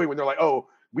what they're doing when they're like, oh,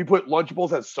 we put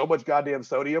Lunchables has so much goddamn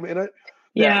sodium in it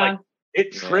that like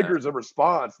it triggers a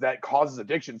response that causes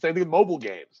addiction. Same thing with mobile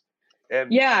games. And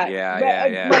like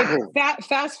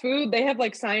fast food, they have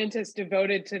like scientists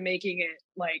devoted to making it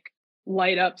like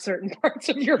light up certain parts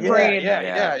of your brain.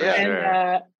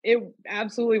 And it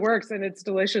absolutely works, and it's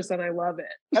delicious, and I love it.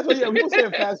 That's why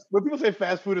when people say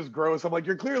fast food is gross, I'm like,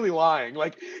 you're clearly lying.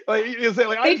 You say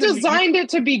they designed it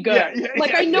to be good.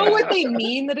 I know what they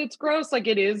mean that it's gross. Like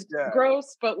it is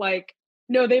gross, but like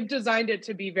no, they've designed it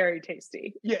to be very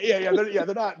tasty.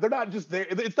 They're not just there.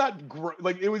 It's not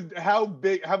like it was. How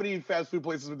many fast food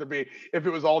places would there be if it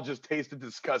was all just tasted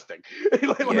disgusting?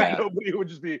 Nobody would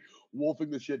just be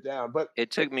wolfing the shit down. But it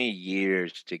took me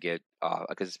years to get off,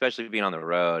 because especially being on the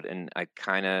road, and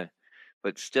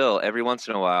but still, every once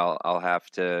in a while, I'll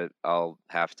have to.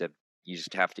 You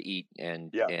just have to eat,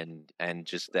 and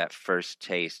just that first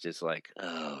taste is like,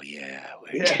 oh the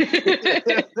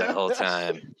whole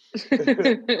time.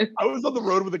 I was on the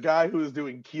road with a guy who was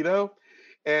doing keto,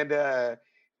 and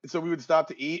so we would stop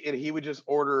to eat, and he would just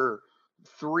order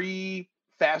 3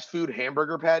 fast food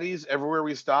hamburger patties everywhere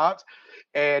we stopped.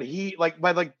 And he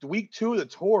by week 2 of the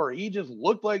tour, he just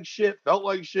looked like shit, felt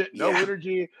like shit, no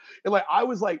energy, and I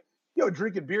was like,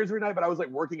 drinking beers every night, but I was like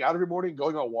working out every morning,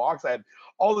 going on walks. I had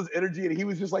all this energy, and he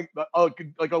was just like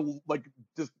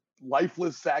just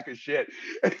lifeless sack of shit.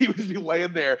 And he would just be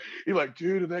laying there. He's like,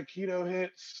 dude, and that keto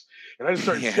hits, and I just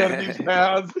started shedding these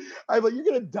pounds. I'm like, you're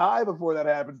gonna die before that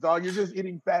happens, dog. You're just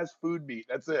eating fast food meat.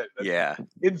 That's it. That's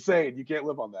insane. You can't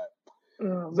live on that.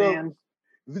 Oh man.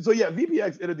 So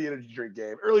VPX entered the energy drink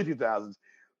game early 2000s.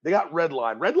 They got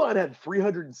Redline. Redline had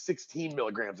 316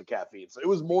 milligrams of caffeine, so it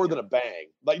was more than a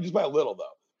bang, just by a little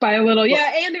though. By a little,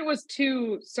 and it was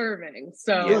 2 servings.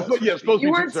 So supposed to be 2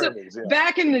 servings.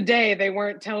 Back in the day, they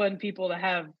weren't telling people to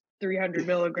have 300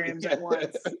 milligrams at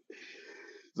once.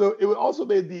 So it also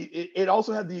it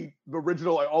also had the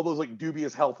original all those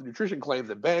dubious health and nutrition claims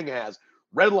that Bang has.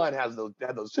 Redline had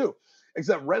those too,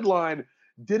 except Redline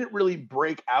didn't really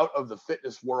break out of the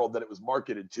fitness world that it was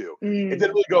marketed to. It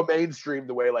didn't really go mainstream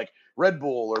the way like Red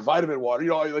Bull or Vitamin Water,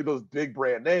 like those big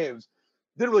brand names,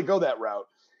 didn't really go that route.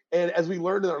 And as we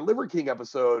learned in our Liver King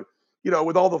episode,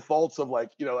 with all the faults of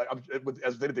with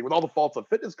all the faults of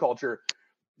fitness culture,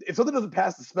 if something doesn't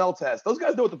pass the smell test, those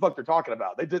guys know what the fuck they're talking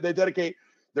about. They dedicate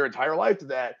their entire life to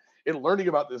that in learning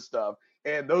about this stuff.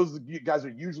 And those guys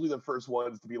are usually the first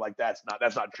ones to be like, that's not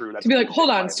true. That's to be like, hold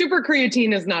on, super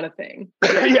creatine is not a thing.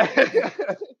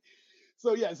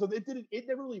 So it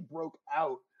never really broke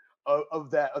out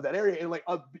of that area. And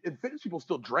fitness people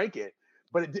still drank it,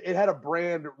 but it had a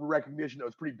brand recognition that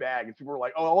was pretty bad. And people were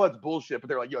like, oh, all that's bullshit. But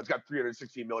they're like, it's got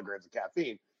 316 milligrams of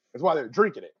caffeine. That's why they're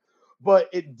drinking it. But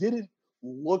it didn't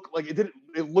look like it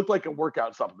looked like a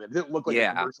workout supplement. It didn't look like a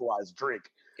commercialized drink.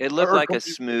 It looked like a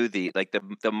smoothie. Like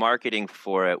the marketing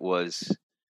for it was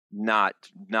not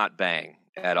Bang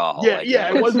at all.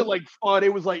 It wasn't like fun.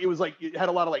 It was like it had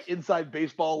a lot of inside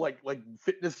baseball like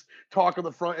fitness talk on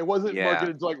the front. It wasn't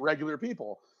marketed to regular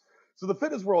people. So the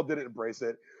fitness world didn't embrace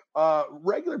it.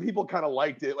 Regular people kind of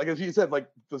liked it. Like as you said,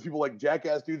 those people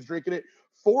jackass dudes drinking it.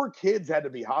 4 kids had to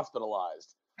be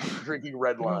hospitalized drinking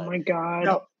Redline. Oh my god!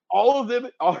 Now, all of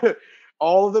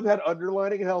them had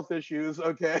underlying health issues.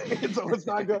 Okay, so it's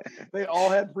not good. They all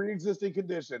had pre-existing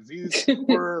conditions. These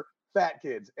were fat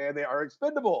kids, and they are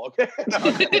expendable. Okay,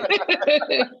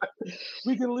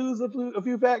 we can lose a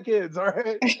few fat kids. All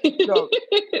right,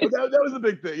 but that was a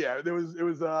big thing. Yeah, it was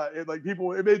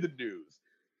people. It made the news.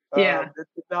 It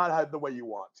did not have the way you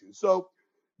want to. So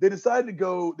they decided to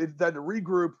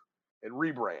regroup and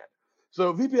rebrand.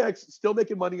 So VPX still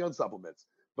making money on supplements,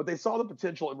 but they saw the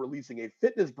potential in releasing a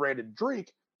fitness branded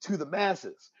drink to the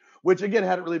masses, which again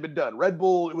hadn't really been done. Red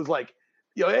Bull, it was like,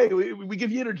 hey, we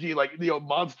give you energy.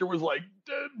 Monster was like,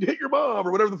 hit your mom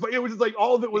or whatever the fuck. It was just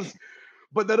all of it was,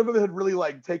 but none of them had really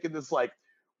taken this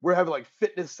we're having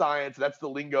fitness science. That's the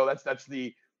lingo. That's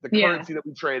the currency that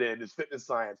we trade in is fitness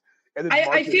science. And then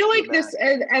I feel like this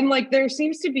and there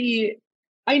seems to be,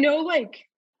 I know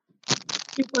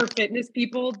super fitness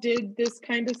people did this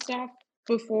kind of stuff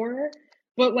before,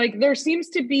 but like there seems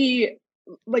to be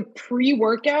like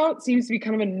pre-workout seems to be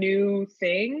kind of a new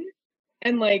thing,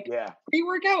 and like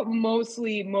pre-workout most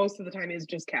of the time is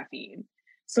just caffeine.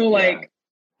 So like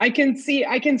I can see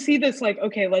this like,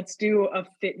 okay, let's do a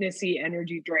fitnessy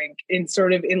energy drink in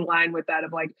sort of in line with that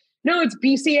of like, no, it's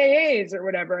BCAAs or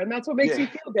whatever, and that's what makes you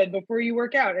feel good before you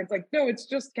work out. It's like, no, it's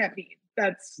just caffeine.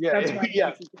 That's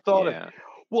why.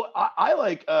 Well, I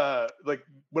like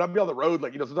when I'm on the road,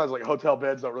 like, you know, sometimes like hotel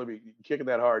beds don't really be kicking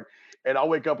that hard, and I'll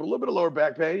wake up with a little bit of lower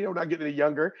back pain, you know, not getting any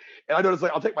younger, and I notice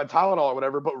like I'll take my Tylenol or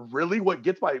whatever, but really what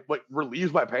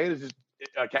relieves my pain is just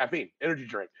caffeine, energy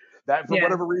drink. That for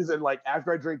whatever reason, like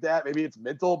after I drink that, maybe it's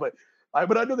mental, but I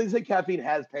know they say caffeine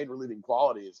has pain relieving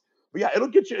qualities. But yeah, it'll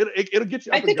get you. It'll get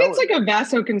you. Up I think and it's like a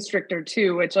vasoconstrictor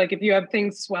too, which like if you have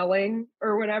things swelling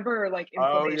or whatever, or like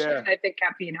inflammation, I think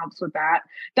caffeine helps with that.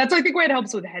 That's I think why it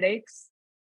helps with headaches.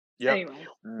 Yeah. Anyway,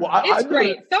 well, it's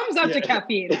great. Thumbs up to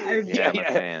caffeine. I'm a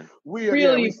fan. We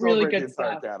really good the entire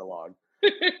stuff. catalog.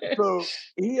 So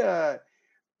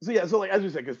so like as we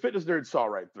said, because fitness nerds saw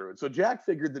right through it. So Jack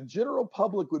figured the general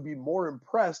public would be more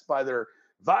impressed by their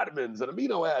vitamins and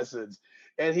amino acids.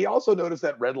 And he also noticed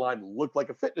that Redline looked like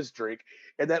a fitness drink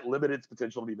and that limited its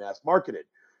potential to be mass marketed.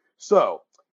 So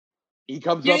he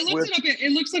comes up with...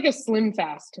 It looks like a Slim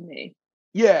Fast to me.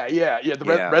 Yeah. The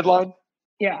Redline?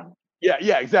 Yeah.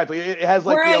 Yeah, exactly. It has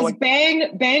like... Whereas like,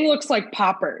 Bang looks like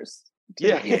Poppers.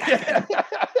 Yeah.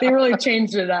 They really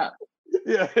changed it up.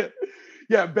 Yeah.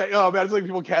 Yeah, oh man, it's like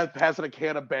people passing a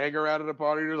can of Bang around at a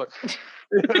party. You're like...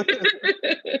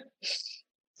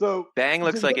 So Bang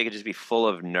looks like it could just be full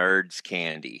of nerds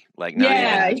candy. Like,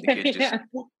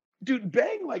 dude,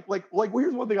 Bang, like, well,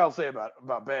 here's one thing I'll say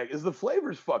about Bang is the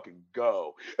flavors fucking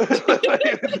go.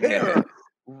 They're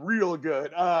real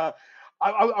good. I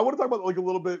want to talk about like a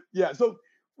little bit. Yeah. So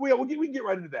we can get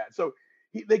right into that. So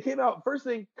they came out first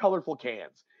thing, colorful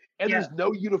cans, and there's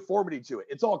no uniformity to it.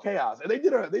 It's all chaos. And they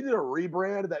did a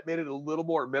rebrand that made it a little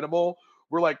more minimal.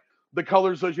 Where like the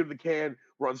colors associated with the can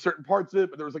were on certain parts of it,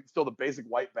 but there was like still the basic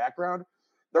white background.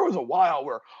 There was a while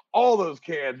where all those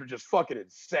cans were just fucking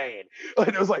insane. Like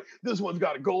it was like, this one's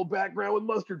got a gold background with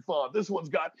mustard font. This one's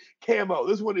got camo.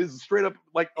 This one is straight up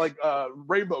like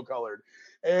rainbow colored.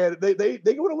 And they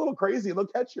went a little crazy and they'll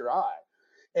catch your eye.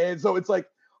 And so it's like,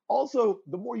 also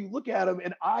the more you look at them,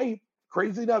 and I,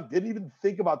 crazy enough, didn't even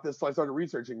think about this until I started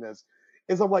researching this,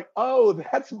 is I'm like, oh,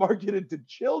 that's marketed to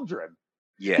children.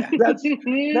 Yeah. That's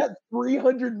that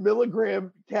 300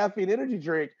 milligram caffeine energy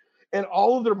drink, and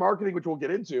all of their marketing, which we'll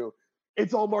get into,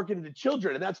 it's all marketed to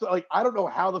children. And that's like, I don't know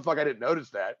how the fuck I didn't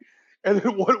notice that. And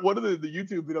then one of the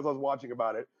YouTube videos I was watching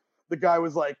about it, the guy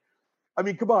was like, I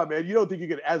mean, come on, man. You don't think you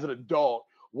can, as an adult,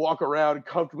 walk around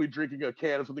comfortably drinking a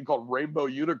can of something called Rainbow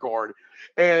Unicorn?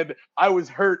 And I was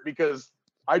hurt because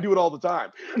I do it all the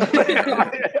time.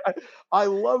 I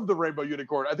love the Rainbow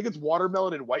Unicorn. I think it's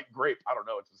watermelon and white grape. I don't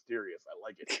know. It's mysterious. I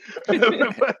like it.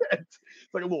 It's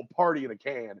like a little party in a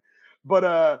can.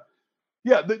 But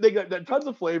they got tons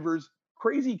of flavors,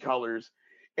 crazy colors.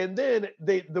 And then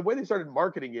the way they started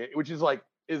marketing it, which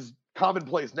is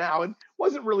commonplace now and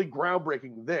wasn't really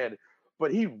groundbreaking then,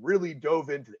 but he really dove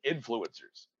into the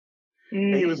influencers.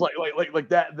 And he was like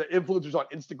that, the influencers on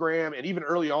Instagram and even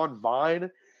early on Vine.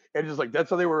 And just like, that's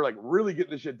how they were like really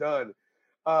getting this shit done.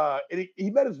 And he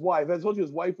met his wife. As I told you,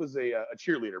 his wife was a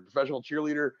cheerleader, professional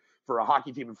cheerleader for a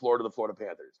hockey team in Florida, the Florida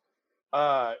Panthers.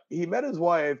 He met his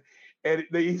wife, and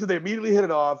he said they immediately hit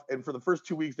it off. And for the first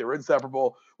 2 weeks, they were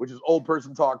inseparable, which is old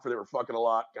person talk for they were fucking a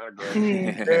lot, kind of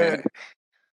good. And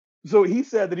so he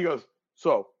said that he goes,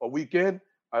 so a weekend,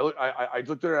 I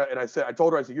looked at her and I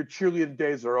told her, your cheerleading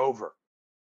days are over.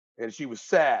 And she was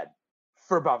sad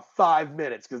for about 5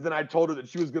 minutes, because then I told her that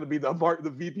she was going to be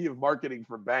the VP of marketing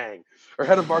for Bang, or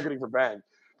head of marketing for Bang.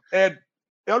 And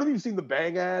I don't know if you've seen the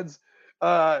Bang ads.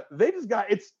 They just got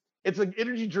it's an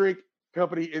energy drink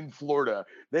company in Florida.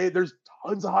 There's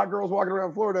tons of hot girls walking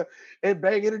around Florida, and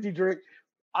Bang energy drink.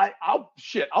 I'll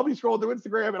be scrolling through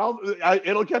Instagram and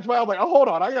it'll catch my eye. I'm like, oh, hold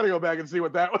on, I gotta go back and see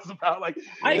what that was about. Like,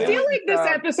 I feel like this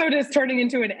episode is turning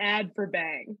into an ad for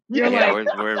Bang.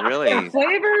 We're really, the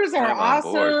flavors are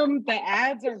awesome. The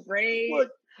ads are great. Look,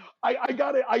 I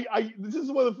got it. This is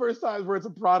one of the first times where it's a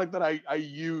product that I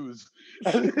use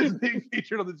and is being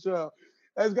featured on the show.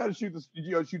 I just got to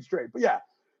shoot straight. But yeah,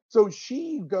 so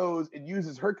she goes and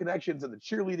uses her connections in the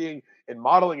cheerleading and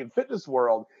modeling and fitness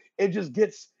world and just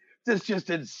gets this just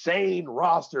insane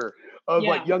roster of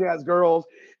like young ass girls.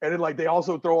 And then like they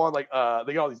also throw on like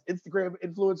they got all these Instagram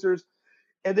influencers.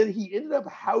 And then he ended up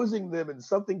housing them in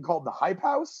something called the Hype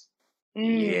House.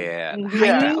 Yeah.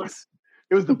 Yeah.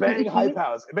 It was the Bang Hype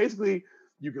House. And basically,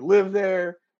 you could live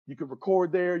there, you could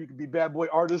record there, you could be bad boy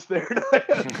artist there. To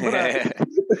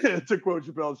quote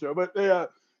Chappelle's show, but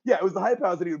it was the Hype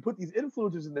House, and he would put these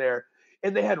influencers in there,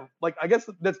 and they had like, I guess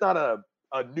that's not a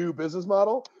new business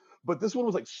model, but this one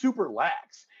was like super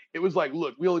lax. It was like,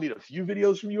 look, we only need a few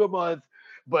videos from you a month,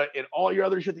 but in all your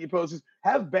other shit that you post, is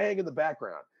have Bang in the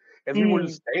background. And people were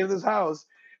just staying in this house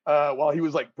while he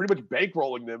was like pretty much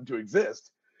bankrolling them to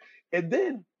exist. And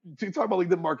then to talk about like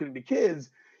them marketing to kids,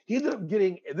 he ended up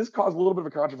getting, and this caused a little bit of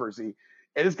a controversy,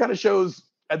 and this kind of shows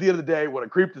at the end of the day what a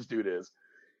creep this dude is.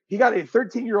 He got a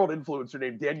 13-year-old influencer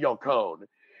named Danielle Cohn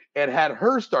and had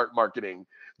her start marketing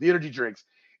the energy drinks.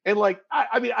 And like,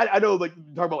 I mean, I know, like,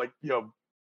 talking about like, you know,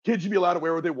 kids should be allowed to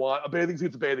wear what they want. A bathing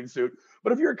suit's a bathing suit.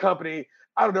 But if you're a company,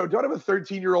 I don't know, don't have a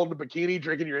 13-year-old in a bikini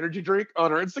drinking your energy drink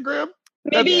on her Instagram.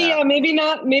 Maybe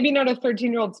not a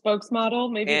 13-year-old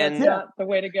spokesmodel. Maybe that's not the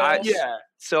way to go.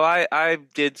 So I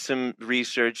did some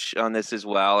research on this as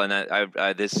well, and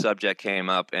I this subject came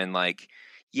up, and like,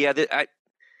 it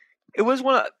was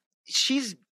one of,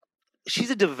 she's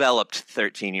a developed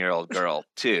 13-year-old girl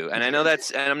too. And I know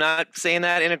and I'm not saying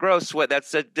that in a gross way,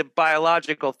 that's the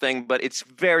biological thing, but it's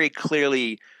very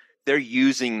clearly they're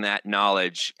using that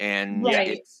knowledge, and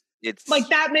it's like,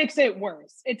 that makes it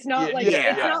worse. It's not like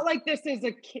it's not like this is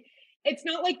a kid. It's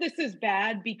not like this is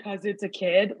bad because it's a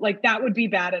kid. Like, that would be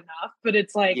bad enough, but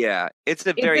it's like, it's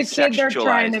a very kid they're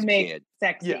trying to make kid.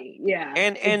 Sexy.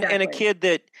 And a kid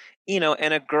that, you know,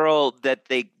 and a girl that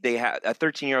they have, a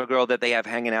 13-year-old girl that they have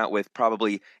hanging out with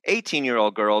probably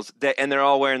 18-year-old girls and they're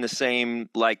all wearing the same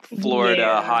like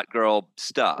Florida hot girl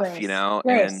stuff, you know?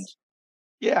 Gross. And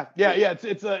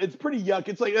it's pretty yuck.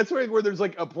 It's like, that's where there's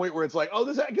like a point where it's like, oh,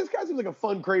 this guy seems like a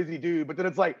fun, crazy dude. But then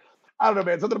it's like, I don't know,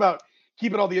 man, something about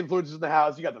keeping all the influencers in the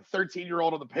house. You got the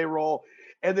 13-year-old on the payroll.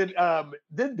 And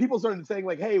then people started saying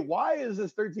like, hey, why is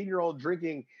this 13-year-old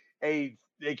drinking a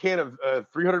can of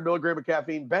 300 milligram of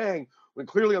caffeine Bang when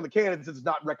clearly on the can it says it's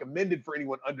not recommended for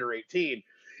anyone under 18?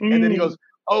 And then he goes,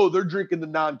 oh, they're drinking the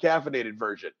non-caffeinated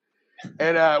version.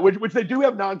 And which they do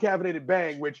have non-caffeinated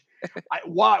Bang, which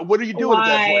why? What are you doing at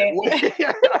that point?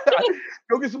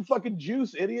 Go get some fucking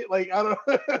juice, idiot. Like, I don't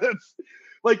know. It's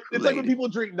like when people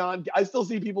drink I still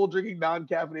see people drinking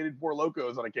non-caffeinated Four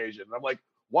Locos on occasion. And I'm like,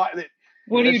 why?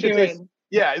 What are you doing?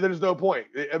 There's no point.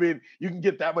 I mean, you can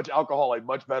get that much alcohol a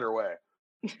much better way.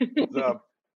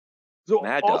 So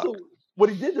Mad also dog. What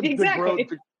he did to grow,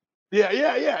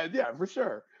 for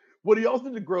sure. What he also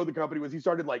did to grow the company was he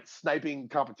started like sniping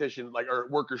competition, like, or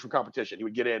workers from competition. He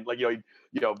would get in, like, you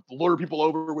know, lure people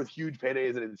over with huge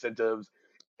paydays and incentives,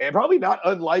 and probably not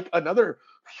unlike another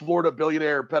Florida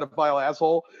billionaire pedophile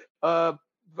asshole, the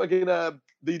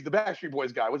Backstreet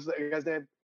Boys guy. What's that guy's name?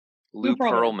 Lou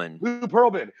Pearlman. Lou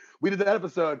Pearlman. We did that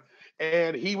episode,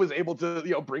 and he was able to,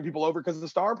 you know, bring people over because of the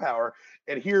star power.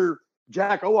 And here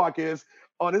Jack Owak is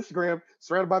on Instagram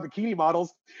surrounded by bikini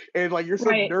models, and like, you're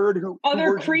some nerd who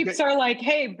other creeps are like,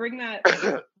 hey, bring that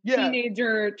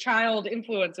teenager child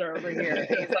influencer over here. And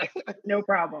he's like, no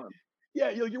problem. Yeah,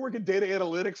 you're working data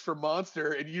analytics for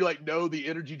Monster, and you like know the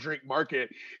energy drink market,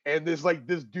 and this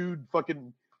dude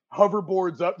fucking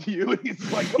hoverboards up to you, and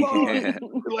he's like, come on,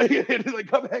 like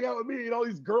come hang out with me and all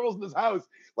these girls in this house.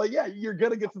 Like, yeah, you're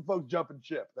gonna get some folks jumping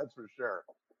ship, that's for sure.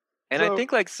 And I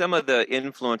think like some of the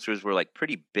influencers were like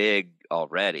pretty big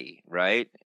already, right?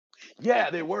 Yeah,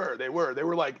 they were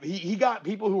like, he got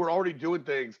people who were already doing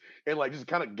things and like just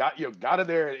kind of got in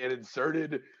there and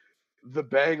inserted the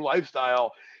Bang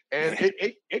lifestyle, and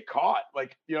it caught,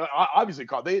 like, you know, obviously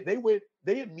caught. They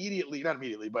immediately, not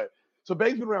immediately, but so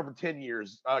Bang's been around for 10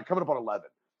 years, coming up on 11.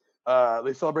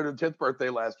 They celebrated their 10th birthday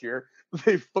last year.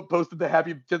 They posted the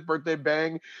happy 10th birthday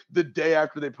Bang the day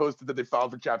after they posted that they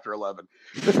filed for Chapter 11.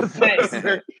 Nice.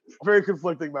 very, very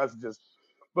conflicting messages.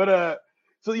 But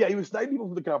so yeah, he was sniping people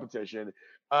from the competition.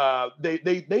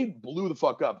 They blew the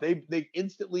fuck up. They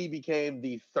instantly became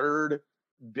the third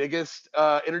biggest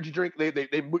energy drink. They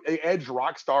edged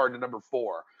Rockstar into number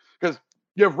 4, because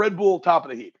you have Red Bull top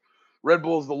of the heap. Red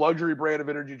Bull is the luxury brand of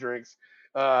energy drinks,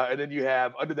 and then you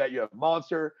have, under that, you have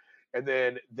Monster, and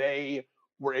then they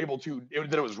were able to.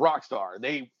 Then it was Rockstar, and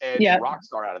they edged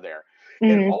Rockstar out of there.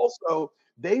 And also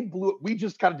they blew. We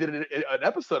just kind of did an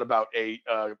episode about a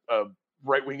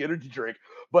right-wing energy drink,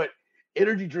 but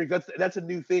energy drink, that's a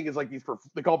new thing. Is like these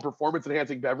they call performance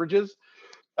enhancing beverages.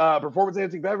 Performance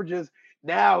enhancing beverages.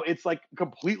 Now it's like a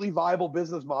completely viable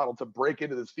business model to break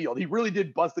into this field. He really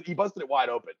did bust it. He busted it wide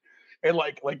open, and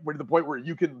like we're to the point where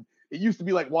you can. It used to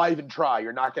be like, why even try?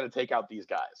 You're not going to take out these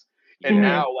guys. And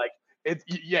now, like,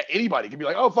 anybody can be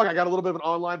like, oh fuck, I got a little bit of an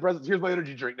online presence. Here's my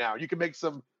energy drink now. You can make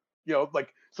some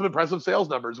like some impressive sales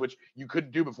numbers, which you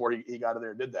couldn't do before he got in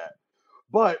there and did that.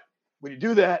 But when you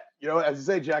do that, as you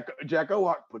say, Jack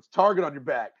Owak puts target on your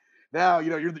back. Now,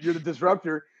 you're the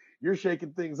disruptor. You're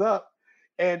shaking things up,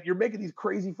 and you're making these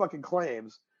crazy fucking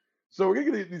claims. So we're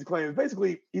gonna get these claims.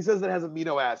 Basically, he says that it has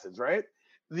amino acids, right?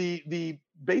 The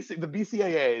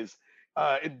BCAAs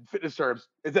in fitness terms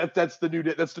is that's the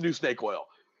new snake oil.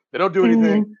 They don't do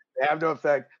anything. Mm-hmm. They have no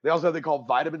effect. They also have they call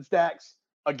vitamin stacks.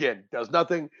 Again, does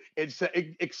nothing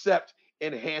except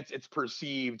enhance its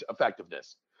perceived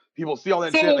effectiveness. People see all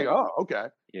that shit and they go, oh, okay.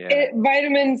 Yeah.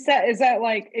 Vitamin set, is that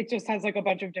like it just has like a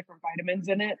bunch of different vitamins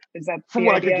in it? Is that from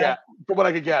what I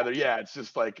could gather, yeah, it's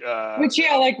just like which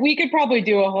like we could probably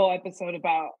do a whole episode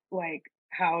about like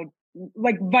how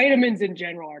like vitamins in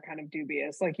general are kind of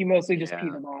dubious. Like you mostly just pee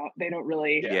them out. They don't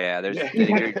really there's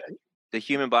the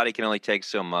human body can only take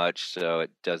so much, so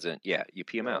it doesn't you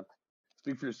pee them out.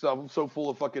 Speak for yourself. I'm so full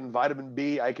of fucking vitamin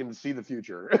B, I can see the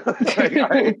future.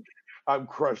 I'm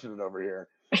crushing it over here.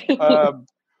 But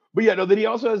then he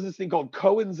also has this thing called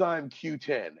coenzyme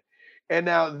Q10, and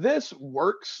now this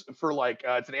works for like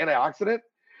it's an antioxidant.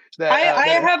 That I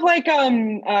have like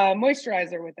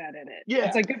moisturizer with that in it. Yeah,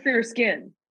 it's like good for your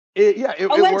skin.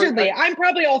 Allegedly, it I'm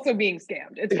probably also being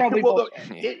scammed. It's probably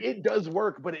it does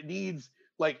work, but it needs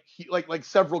like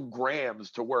several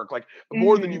grams to work, like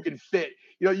more than you can fit.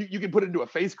 You can put it into a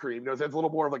face cream. So it's a little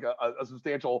more of like a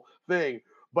substantial thing,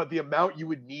 but the amount you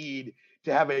would need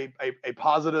to have a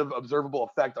positive observable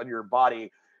effect on your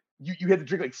body, you had to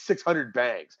drink like 600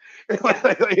 bangs.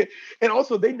 And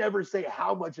also they never say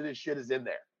how much of this shit is in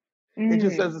there. It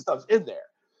just says the stuff's in there.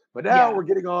 But now we're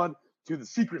getting on to the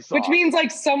secret sauce. Which means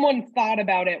like someone thought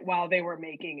about it while they were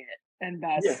making it. And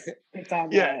thus it's on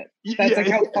that's like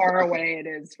how far away it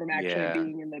is from actually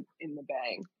being in the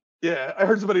bang. Yeah. I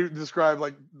heard somebody describe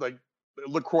like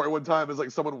LaCroix one time as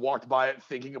like someone walked by it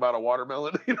thinking about a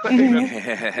watermelon. Kind of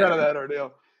that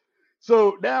ordeal.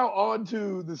 So now on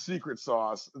to the secret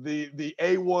sauce, the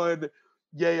A1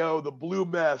 yayo, the blue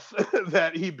meth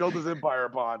that he built his empire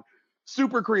upon.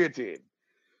 Super creatine.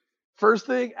 First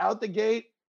thing out the gate,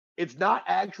 it's not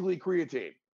actually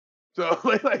creatine. So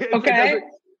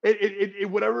it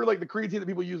whatever like the creatine that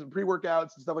people use in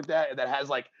pre-workouts and stuff like that, and that has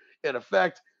like an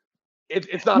effect.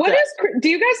 It's not. Do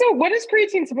you guys know what is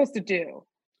creatine supposed to do?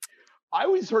 I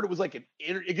always heard it was like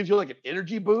it gives you like an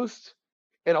energy boost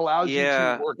and allows you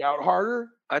to work out harder.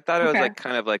 I thought it was like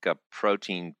kind of like a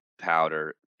protein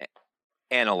powder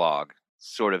analog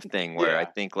sort of thing where I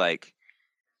think like,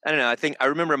 I don't know. I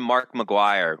remember Mark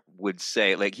McGuire would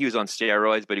say like he was on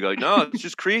steroids, but he'd go, no, it's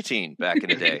just creatine back in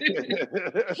the day.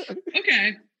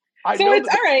 Okay. So it's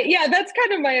all right. Yeah, that's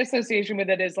kind of my association with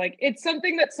it is like it's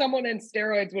something that someone in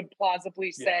steroids would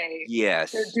plausibly say they're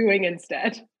doing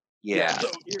instead. Yeah. So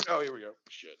here we go.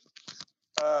 Shit.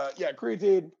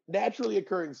 Creatine, naturally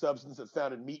occurring substance that's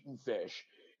found in meat and fish,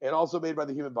 and also made by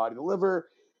the human body, the liver,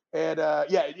 and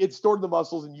it's stored in the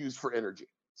muscles and used for energy.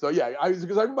 So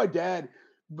because I remember my dad,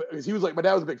 because my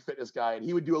dad was a big fitness guy, and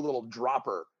he would do a little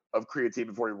dropper of creatine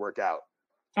before he'd work out.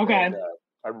 Okay. And,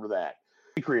 I remember that.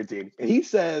 Creatine, and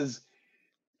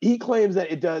he claims that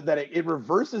it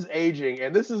reverses aging,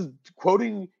 and this is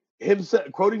quoting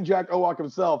Jack Owak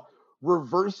himself,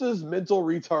 reverses mental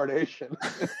retardation.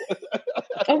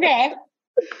 Okay.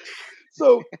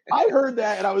 So I heard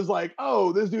that and I was like,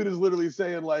 oh, this dude is literally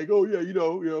saying like, oh yeah,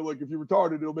 like if you're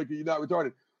retarded, it'll make you not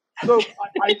retarded. So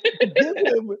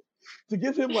to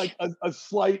give him like a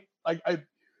slight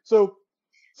so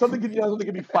something can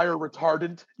be fire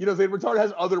retardant. Retardant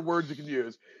has other words you can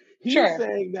use. He's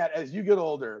saying that as you get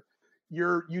older,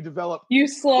 you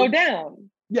slow down.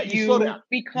 Yeah, you slow down.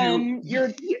 You become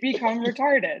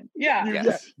retarded. Yeah.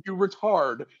 You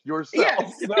retard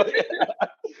yourself. Yes.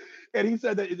 And he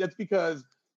said that that's because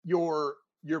your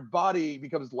body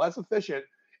becomes less efficient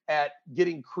at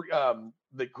getting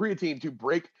the creatine to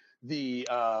break the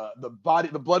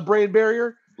blood-brain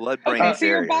barrier. So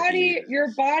your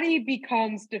body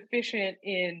becomes deficient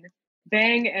in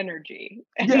bang energy,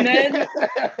 and then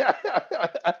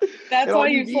that's why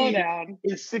you slow down.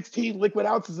 Is 16 liquid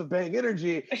ounces of bang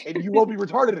energy, and you won't be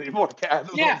retarded anymore, Kath.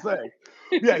 That's what I'm saying.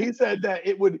 Yeah, he said that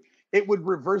it would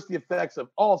reverse the effects of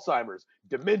Alzheimer's,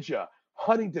 dementia,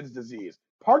 Huntington's disease,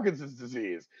 Parkinson's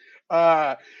disease.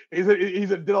 He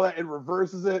said did all that and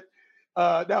reverses it.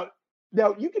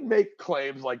 Now you can make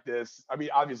claims like this. I mean,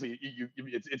 obviously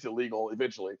it's illegal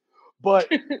eventually,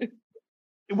 but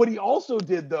what he also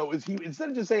did though is he, instead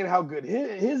of just saying how good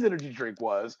his energy drink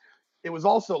was, it was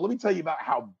also, let me tell you about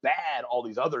how bad all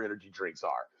these other energy drinks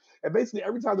are. And basically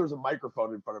every time there was a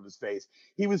microphone in front of his face,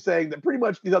 he was saying that pretty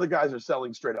much these other guys are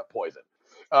selling straight up poison.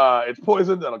 It's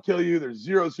poison that'll kill you. There's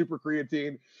zero super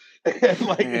creatine, and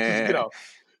like it's just,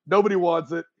 nobody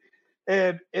wants it.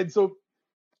 And so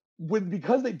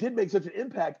because they did make such an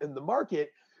impact in the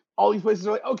market, all these places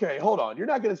are like, okay, hold on, you're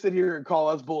not going to sit here and call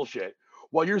us bullshit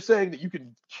while you're saying that you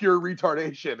can cure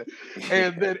retardation,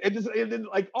 and then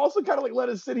like also kind of like let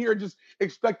us sit here and just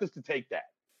expect us to take that.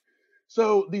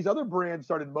 So these other brands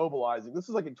started mobilizing. This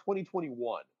is like in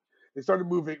 2021. They started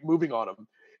moving on him,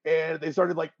 and they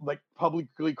started like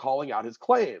publicly calling out his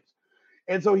claims.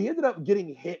 And so he ended up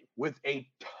getting hit with a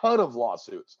ton of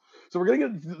lawsuits. So we're gonna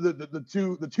get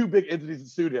the two big entities that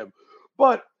sued him,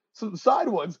 but some side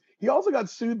ones. He also got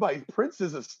sued by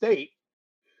Prince's estate.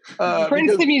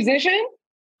 Prince the musician.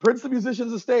 Prince the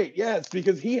musician's estate, yes,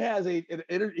 because he has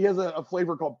a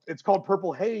flavor called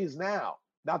Purple Haze now.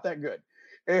 Not that good,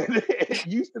 and it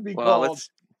used to be called.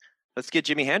 Let's get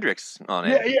Jimi Hendrix on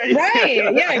it. Yeah.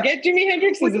 Right. Yeah, get Jimi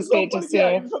Hendrix's estate to sue.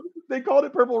 Yeah, they called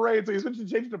it Purple Rain, so he switched to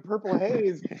change it to Purple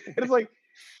Haze. And it's like,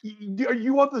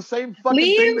 you want the same fucking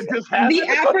thing that just happened? The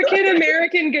African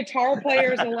American guitar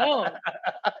players alone.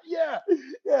 Yeah.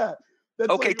 That's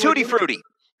okay, like, Tutti Frutti.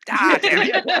 Damn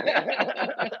it.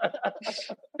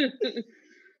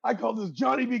 I call this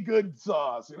Johnny Be Good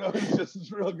sauce.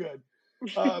 It's real good.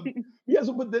 But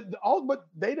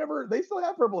they still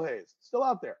have Purple Haze, still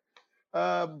out there.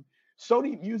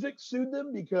 Sony Music sued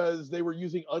them because they were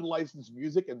using unlicensed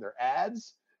music in their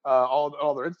ads,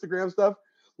 all their Instagram stuff.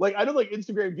 Like, I know like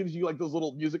Instagram gives you like those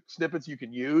little music snippets you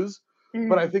can use,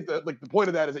 but I think that like the point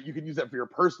of that is that you can use that for your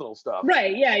personal stuff.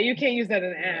 Right. Yeah. You can't use that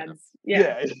in ads.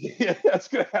 Yeah. That's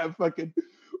gonna have fucking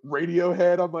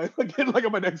Radiohead on my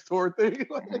on my next tour thing.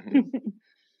 But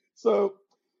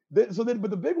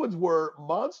the big ones were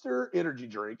Monster energy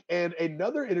drink and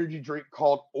another energy drink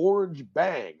called Orange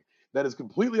Bang that is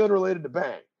completely unrelated to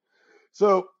Bang.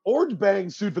 So Orange Bang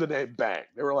sued for the name Bang.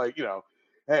 They were like,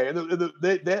 hey, and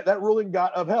that ruling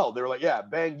got upheld. They were like, yeah,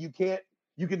 Bang, you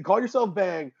can call yourself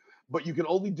Bang, but you can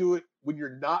only do it when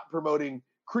you're not promoting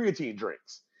creatine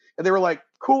drinks. And they were like,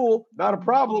 cool, not a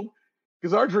problem,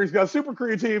 because our drink's got super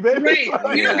creatine, baby.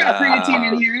 Right, you got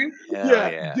creatine in here.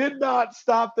 Yeah, did not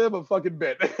stop them a fucking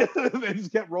bit. They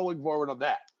just kept rolling forward on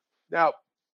that. Now,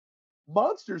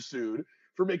 Monster sued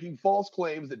for making false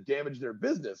claims that damaged their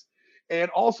business, and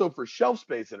also for shelf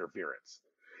space interference.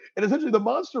 And essentially, the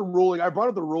Monster ruling, I brought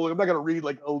up the ruling. I'm not going to read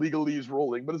like a legalese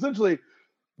ruling, but essentially,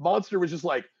 Monster was just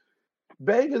like,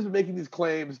 Bang has been making these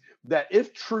claims that,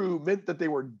 if true, meant that they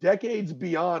were decades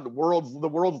beyond the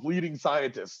world's leading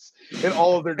scientists in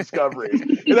all of their discoveries.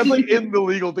 And that's like in the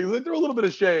legal things. They threw a little bit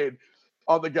of shade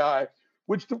on the guy,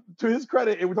 which to his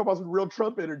credit, and we're talking about some real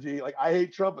Trump energy. Like, I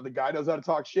hate Trump, and the guy knows how to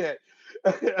talk shit.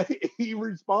 He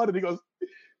responded. He goes,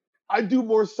 I do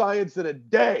more science in a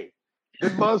day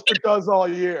than Monster does all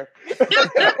year.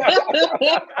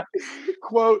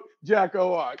 Quote Jack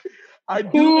Owak. I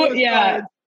do more science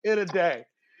in a day.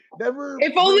 Never.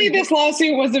 If only this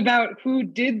lawsuit was about who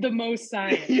did the most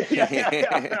science.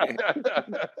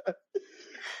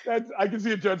 I can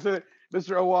see a judge saying,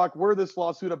 Mr. Owak, were this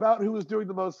lawsuit about who was doing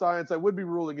the most science, I would be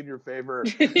ruling in your favor.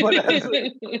 But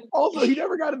also, he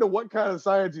never got into what kind of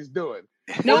science he's doing.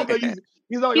 No,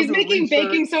 he's making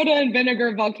baking soda and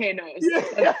vinegar volcanoes.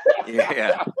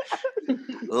 Yeah.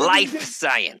 Life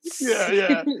science.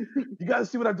 Yeah. You got to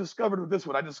see what I've discovered with this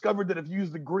one. I discovered that if you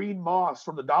use the green moss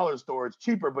from the dollar store, it's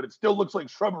cheaper, but it still looks like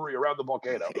shrubbery around the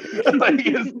volcano. Like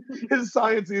his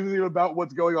science isn't even about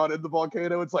what's going on in the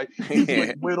volcano. It's like he's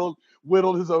like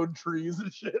whittled his own trees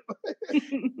and shit.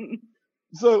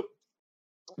 So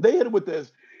they hit him with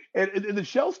this. And the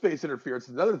shelf space interference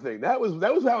is another thing. That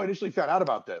was how I initially found out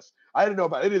about this. I didn't know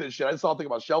about any of this shit. I just saw a thing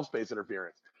about shelf space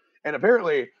interference. And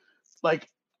apparently, like,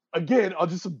 again, on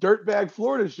just some dirtbag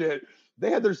Florida shit, they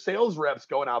had their sales reps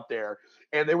going out there,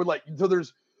 and they were like, so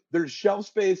there's shelf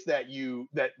space that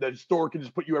the store can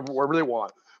just put you wherever they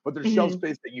want, but there's shelf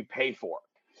space that you pay for.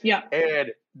 Yeah.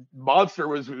 And Monster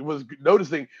was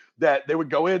noticing that they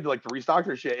would go into like to restock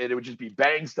their shit, and it would just be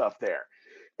Bang stuff there.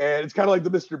 And it's kind of like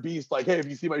the Mr. Beast, like, hey, if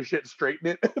you see my shit, straighten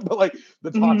it, but like the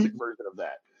toxic version of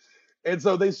that. And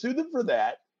so they sued them for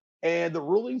that, and the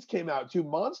rulings came out too.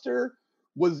 Monster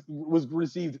was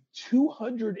received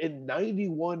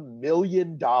 $291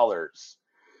 million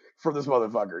from this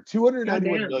motherfucker.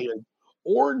 $291 million.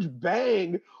 Orange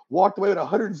Bang walked away with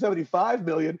 $175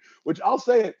 million, which I'll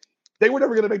say it, they were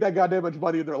never going to make that goddamn much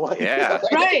money in their life. Yeah.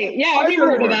 Right. Yeah, I've never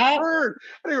heard of that.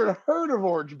 I never even heard of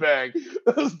Orange Bang.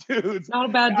 Those dudes. Not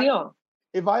a bad deal.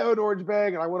 If I owned Orange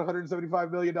Bang and I won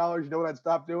 $175 million, you know what I'd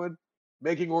stop doing?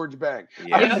 Making Orange Bang.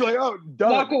 Yeah. I was like, oh,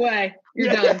 done. Walk away.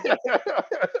 You're done.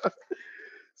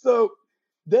 So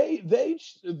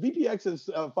VPX has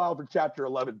filed for Chapter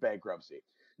 11 bankruptcy.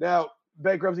 Now,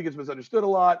 bankruptcy gets misunderstood a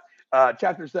lot.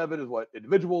 Chapter 7 is what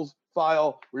individuals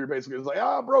file, where you're basically just like,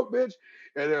 broke, bitch.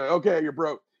 And they're like, okay, you're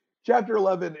broke. Chapter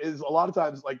 11 is a lot of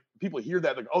times like people hear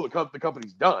that like, oh, the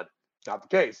company's done. Not the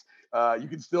case. You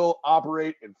can still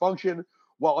operate and function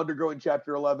while undergoing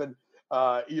Chapter 11.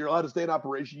 You're allowed to stay in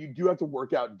operation. You do have to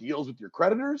work out deals with your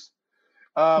creditors,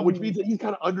 which means that he's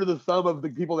kind of under the thumb of the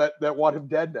people that want him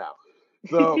dead now.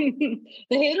 So the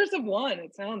haters have won.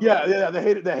 It sounds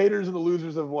the haters and the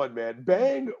losers have won, man.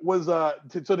 Bang was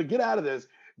to get out of this.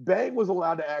 Bang was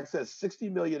allowed to access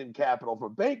 $60 million in capital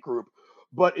from Bank Group,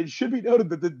 but it should be noted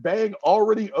that the Bang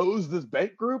already owes this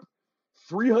Bank Group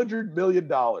 $300 million.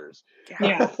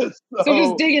 Yeah, so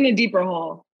just digging a deeper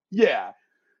hole. Yeah.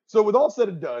 So with all said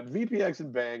and done, VPX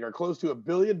and Bang are close to $1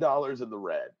 billion in the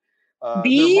red. $1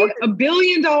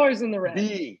 billion in the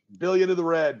red. Billion in the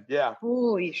red. Yeah.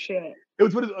 Holy shit.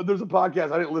 There's a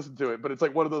podcast. I didn't listen to it, but it's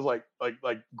like one of those like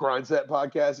grind set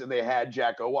podcasts, and they had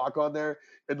Jack Owak on there,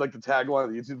 and like the tagline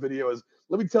of the YouTube video is,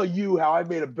 "Let me tell you how I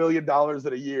made $1 billion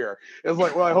in a year." It's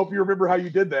like, well, I hope you remember how you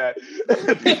did that.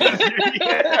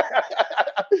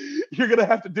 You're gonna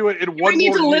have to do it in one more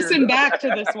year. I need to listen back to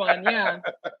this one. Yeah.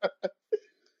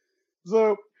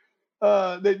 So.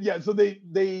 So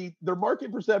their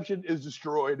market perception is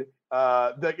destroyed.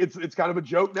 It's kind of a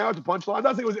joke now. It's a punchline. I'm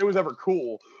not saying it was ever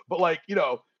cool, but like,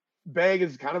 Bang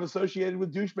is kind of associated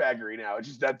with douchebaggery now. It's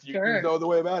just that there's no other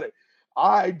way about it.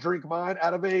 I drink mine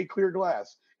out of a clear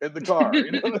glass in the car,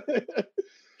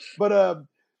 But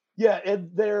and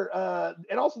they're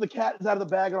and also the cat is out of the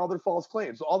bag on all their false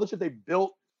claims. So all the shit they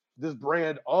built this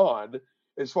brand on,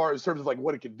 as far as terms of like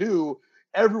what it can do,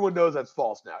 everyone knows that's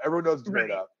false now. Everyone knows it's made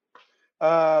up.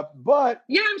 But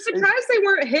yeah, I'm surprised they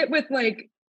weren't hit with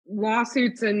like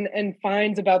lawsuits and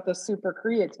fines about the super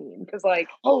creatine, because like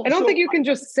I don't think you can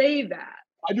just say that.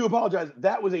 I do apologize.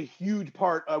 That was a huge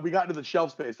part. We got into the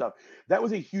shelf space stuff. That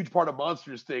was a huge part of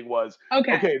Monster's thing. Was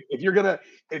okay if you're gonna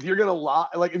lie,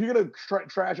 like if you're gonna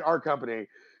trash our company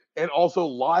and also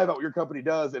lie about what your company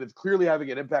does, and it's clearly having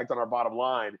an impact on our bottom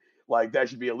line, like that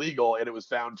should be illegal. And it was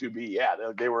found to be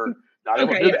they were not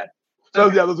able to do that. So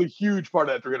that was a huge part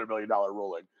of that $300 million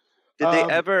ruling. Did he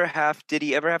ever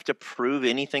have to prove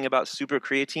anything about super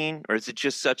creatine, or is it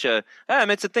just such a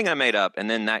it's a thing I made up and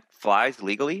then that flies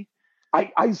legally?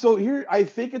 I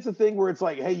think it's a thing where it's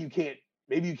like, hey, you can't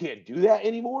do that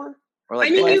anymore. Or like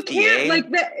you FDA? Can't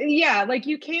like that. Yeah, like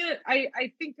you can't.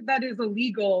 I think that is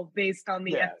illegal based on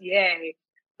the FDA,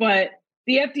 but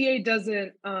the FDA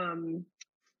doesn't.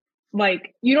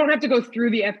 Like you don't have to go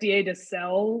through the FDA to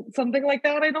sell something like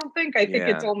that. I don't think. I think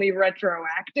it's only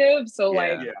retroactive. So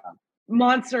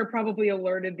Monster probably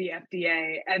alerted the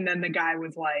FDA, and then the guy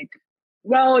was like,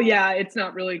 "Well, yeah, it's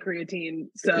not really creatine."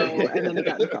 So, and then they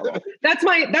got in trouble. That's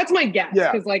my guess,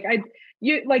 because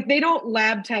they don't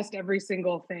lab test every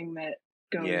single thing that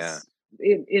goes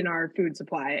in our food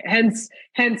supply. Hence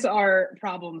our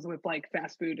problems with like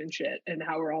fast food and shit, and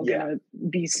how we're all gonna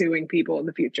be suing people in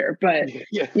the future. But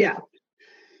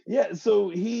so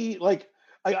he like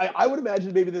I would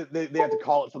imagine maybe that they have to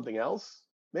call it something else.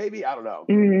 Maybe, I don't know.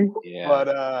 Mm-hmm. Yeah.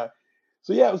 But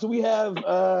so we have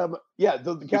the cat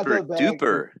super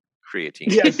duper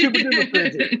creatine. Yeah, super duper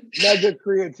creatine. Mega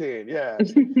creatine. Yeah.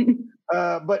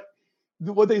 But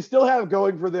what they still have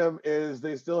going for them is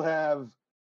they still have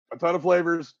a ton of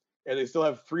flavors, and they still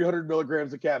have 300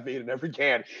 milligrams of caffeine in every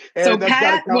can. And so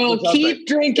Pat will keep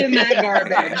drinking that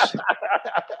garbage.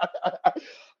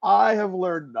 I have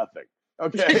learned nothing.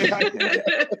 Okay.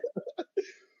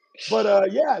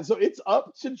 But so it's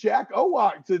up to Jack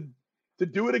Owak to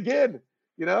do it again.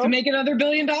 To make another $1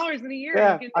 billion in a year.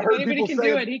 Yeah, if anybody can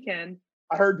do it, he can.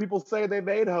 I heard people say they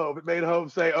made Hove. It made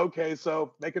Hove say, "Okay,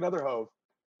 so make another Hove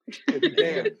if you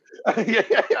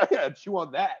can." Chew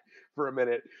on that for a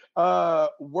minute.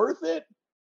 Worth it?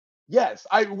 Yes,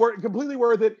 completely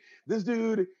worth it. This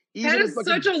dude. That is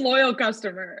such a loyal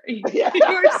customer. You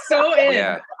are so in.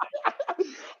 Yeah.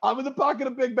 I'm in the pocket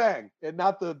of Big Bang, and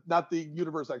not the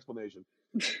universe explanation.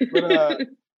 But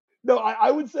no, I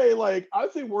would say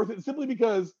worth it simply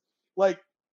because even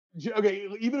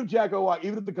if Jack Owak,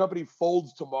 even if the company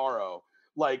folds tomorrow,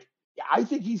 I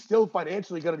think he's still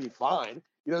financially going to be fine.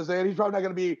 You know what I'm saying? He's probably not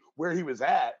going to be where he was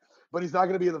at, but he's not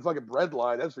going to be in the fucking bread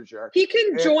line. That's for sure. He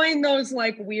can join those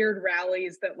weird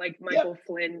rallies that Michael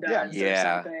Flynn does or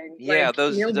something. Yeah,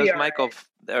 those Michael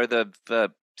or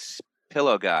the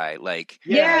pillow guy,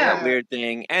 that weird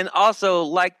thing. And also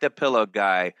the pillow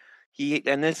guy,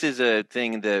 and this is a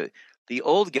thing, the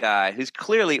old guy who's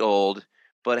clearly old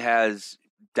but has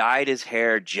dyed his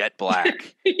hair jet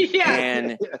black.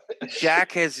 And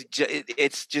Jack has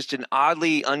it's just an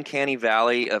oddly uncanny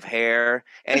valley of hair,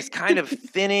 and it's kind of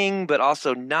thinning but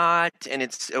also not, and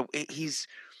he's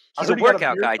a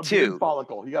workout guy too. Beard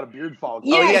follicle. He got a beard follicle.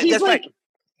 Yeah, oh yeah, he's that's like, right.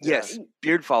 Yes,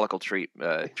 beard follicle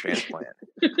transplant.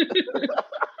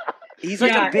 He's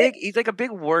like a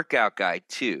big workout guy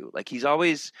too. Like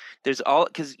because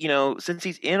since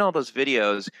he's in all those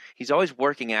videos, he's always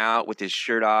working out with his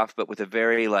shirt off, but with a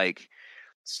very like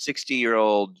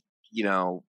 60-year-old,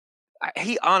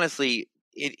 he honestly,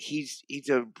 he's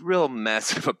a real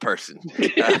mess of a person.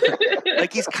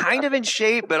 Like he's kind of in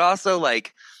shape, but also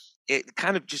like it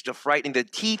kind of just a frightening. The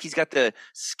teeth, he's got the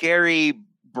scary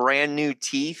brand new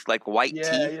teeth, like white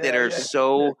teeth that are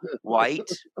so white.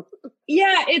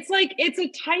 Yeah, it's a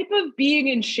type of being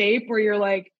in shape where you're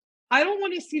like, I don't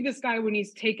want to see this guy when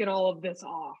he's taken all of this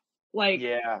off. Like,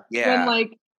 when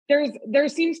like there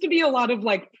seems to be a lot of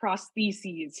like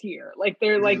prostheses here. Like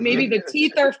they're like maybe the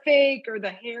teeth are fake or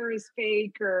the hair is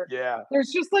fake or there's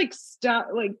just like stuff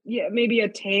like maybe a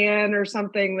tan or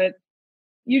something that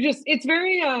it's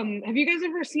very have you guys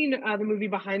ever seen the movie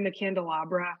Behind the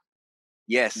Candelabra?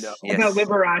 Yes. No. About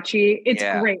Liberace. It's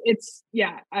great. It's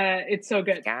so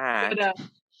good. But,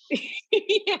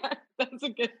 that's a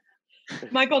good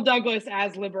Michael Douglas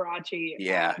as Liberace.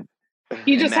 Yeah.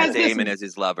 He just Matt has Damon as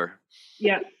his lover.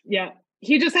 Yeah.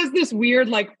 He just has this weird,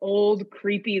 like old,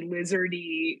 creepy,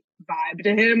 lizardy vibe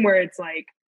to him where it's like,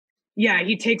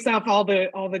 he takes off all the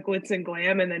glitz and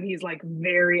glam and then he's like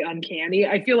very uncanny.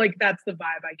 I feel like that's the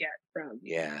vibe I get from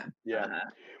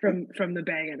from the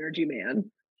Bang Energy Man.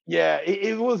 Yeah,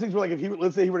 it's one of those things where, like,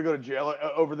 let's say he were to go to jail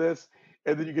over this,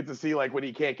 and then you get to see, like, when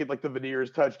he can't get, like, the veneers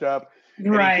touched up.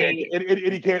 Right. And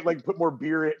he can't, like, put more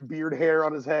beard hair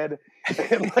on his head.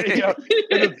 And, like, and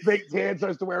the fake tan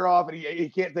starts to wear off, and he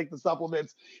can't take the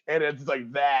supplements. And it's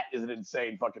like, that is an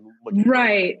insane fucking looking.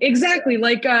 Right. Exactly.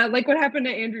 Like what happened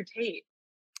to Andrew Tate.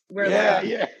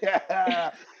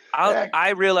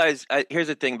 I realize here's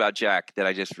the thing about Jack that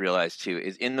I just realized too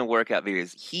is in the workout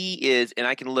videos, he is, and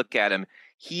I can look at him,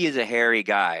 he is a hairy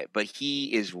guy, but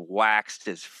he is waxed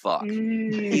as fuck.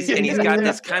 He's got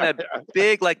this kind of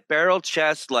big, like barrel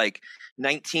chest, like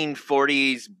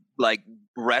 1940s, like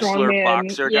wrestler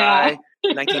boxer guy,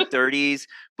 1930s,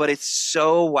 but it's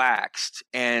so waxed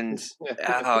and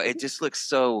it just looks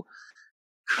so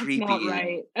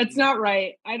creepy. It's not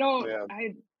right. I don't.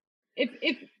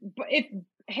 If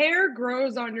hair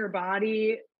grows on your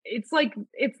body, it's like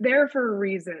it's there for a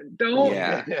reason. Don't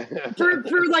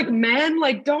for like men,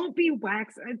 like don't be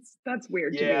waxed. That's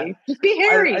weird to me. Just be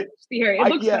hairy. It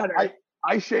looks better.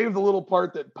 I shave the little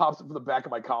part that pops up from the back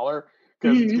of my collar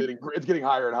because it's getting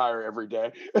higher and higher every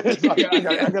day. So I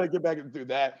gotta get back and do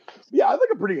that. Yeah, I have like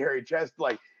a pretty hairy chest.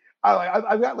 Like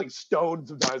I've got like stoned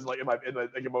sometimes. Like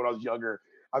when I was younger,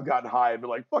 I've gotten high and been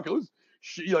like, fuck it, let's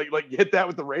like hit that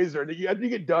with the razor, and after you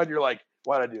get done, you're like,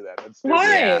 why'd I do that?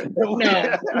 Why? No,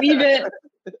 leave it.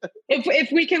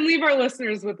 If we can leave our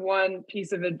listeners with one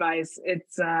piece of advice,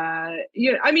 it's I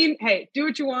mean, hey, do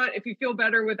what you want. If you feel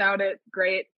better without it,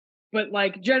 great. But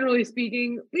like generally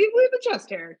speaking, leave the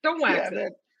chest hair. Don't wax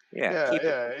it.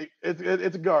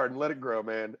 It's a garden. Let it grow,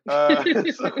 man.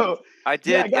 So I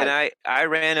did, and I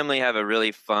randomly have a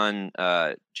really fun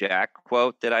Jack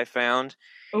quote that I found,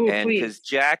 because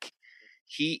Jack.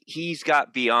 He's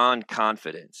got beyond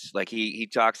confidence. Like he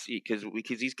talks because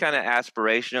he's kind of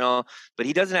aspirational, but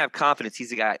he doesn't have confidence.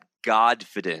 He's got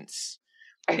Godfidence.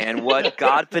 And what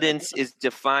Godfidence is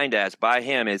defined as by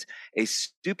him is a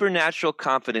supernatural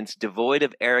confidence devoid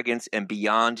of arrogance and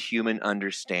beyond human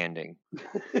understanding.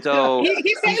 So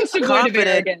he sounds devoid of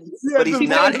arrogance, but he's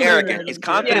not arrogant. He's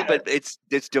confident, but it's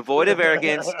devoid of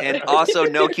arrogance, and also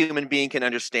no human being can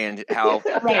understand how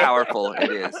powerful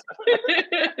it is.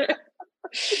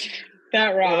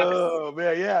 That rocks. Oh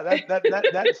man, yeah,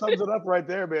 that sums it up right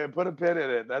there, man. Put a pin in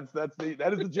it. That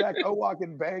is the Jack Owak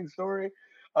and Bang story.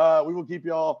 We will keep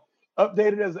y'all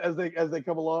updated as they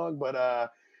come along, but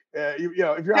if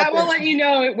you're that will let you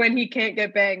know when he can't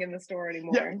get Bang in the store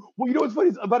anymore. Yeah. Well, you know what's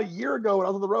funny is about a year ago when I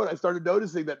was on the road, I started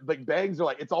noticing that like Bangs are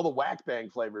like it's all the whack Bang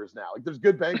flavors now. Like there's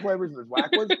good Bang flavors and there's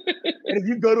whack ones. And if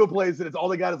you go to a place and it's all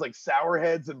they got is like sour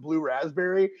heads and blue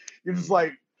raspberry, you're just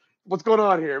like, what's going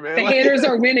on here, man? The haters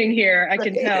are winning here. I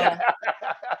can tell.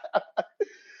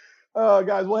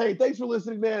 Guys, well, hey, thanks for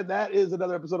listening, man. That is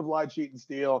another episode of Lie, Cheat, and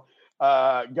Steal.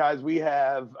 Guys, we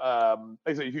have, like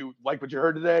I said, if you like what you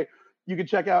heard today, you can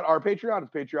check out our Patreon.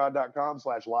 It's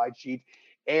patreon.com/lie, cheat,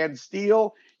 and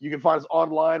steal. You can find us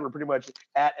online. We're pretty much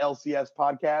at LCS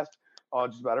Podcast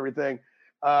on just about everything.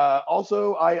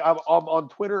 Also, I'm on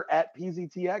Twitter at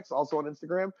PZTX, also on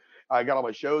Instagram. I got all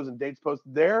my shows and dates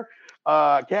posted there.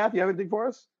 Kath, you have anything for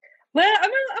us? I'm gonna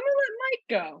let Mike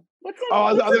go. What's up?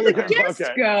 Oh, let's let the guest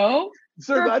go.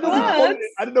 Sir, I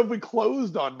don't know if we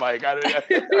closed on Mike.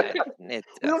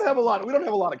 We don't have a lot. We don't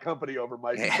have a lot of company over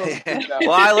Mike.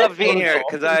 Well, I love being here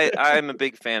because I'm a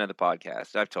big fan of the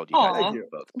podcast. I've told you guys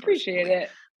both. Appreciate it.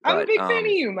 I'm a big fan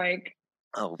of you, Mike.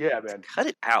 Oh yeah, man. Cut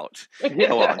it out.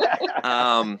 Go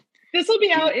on. This will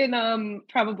be out in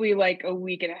probably like a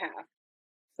week and a half.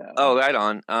 So. Oh, right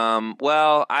on.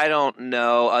 Well, I don't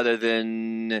know other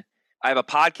than I have a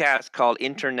podcast called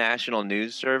International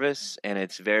News Service, and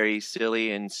it's very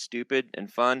silly and stupid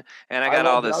and fun. And I got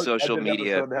all the social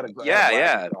media.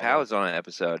 Yeah. Pow was on an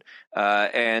episode.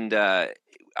 And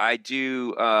I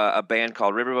do a band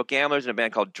called Riverboat Gamblers and a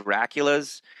band called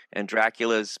Drakulas, and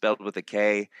Drakulas spelled with a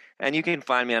K. And you can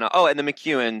find me on. Oh, and the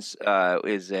MacCuewans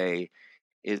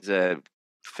is a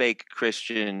fake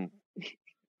Christian.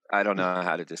 I don't know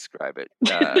how to describe it.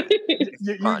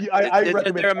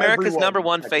 They're America's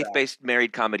 #1 faith-based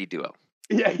married comedy duo.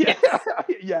 Yeah.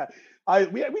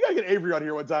 We gotta get Avery on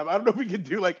here one time. I don't know if we can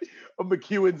do like a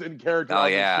MacCuewans in character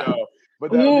on the show.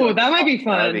 But that might be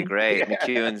fun. That'd be great.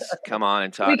 MacCuewans, come on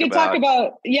and talk. We could talk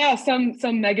about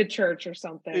some mega church or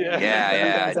something.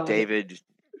 Yeah. David.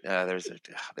 There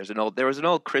was an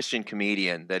old Christian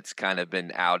comedian that's kind of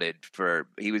been outed for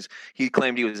he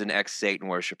claimed he was an ex-Satan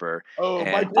worshiper.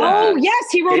 Yes,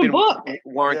 he wrote a book. Mike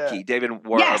Warnke,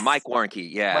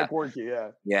 yeah. Mike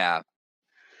Warnke, yeah.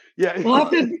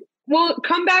 We'll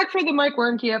come back for the Mike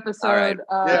Warnke episode.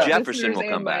 Right. Jefferson will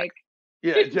come back.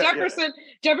 Yeah,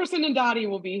 Jefferson and Dottie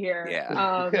will be here.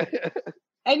 Yeah.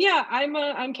 And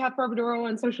I'm Kath Barbadoro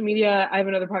on social media. I have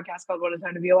another podcast called What a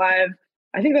Time to Be Alive.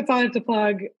 I think that's all I have to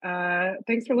plug.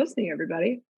 Thanks for listening,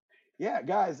 everybody. Yeah,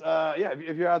 guys.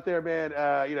 If you're out there, man,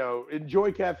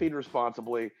 enjoy caffeine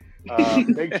responsibly.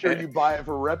 Make sure you buy it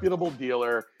from a reputable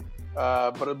dealer.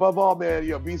 But above all, man,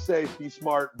 be safe, be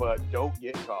smart, but don't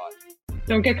get caught.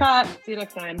 Don't get caught. See you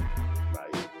next time.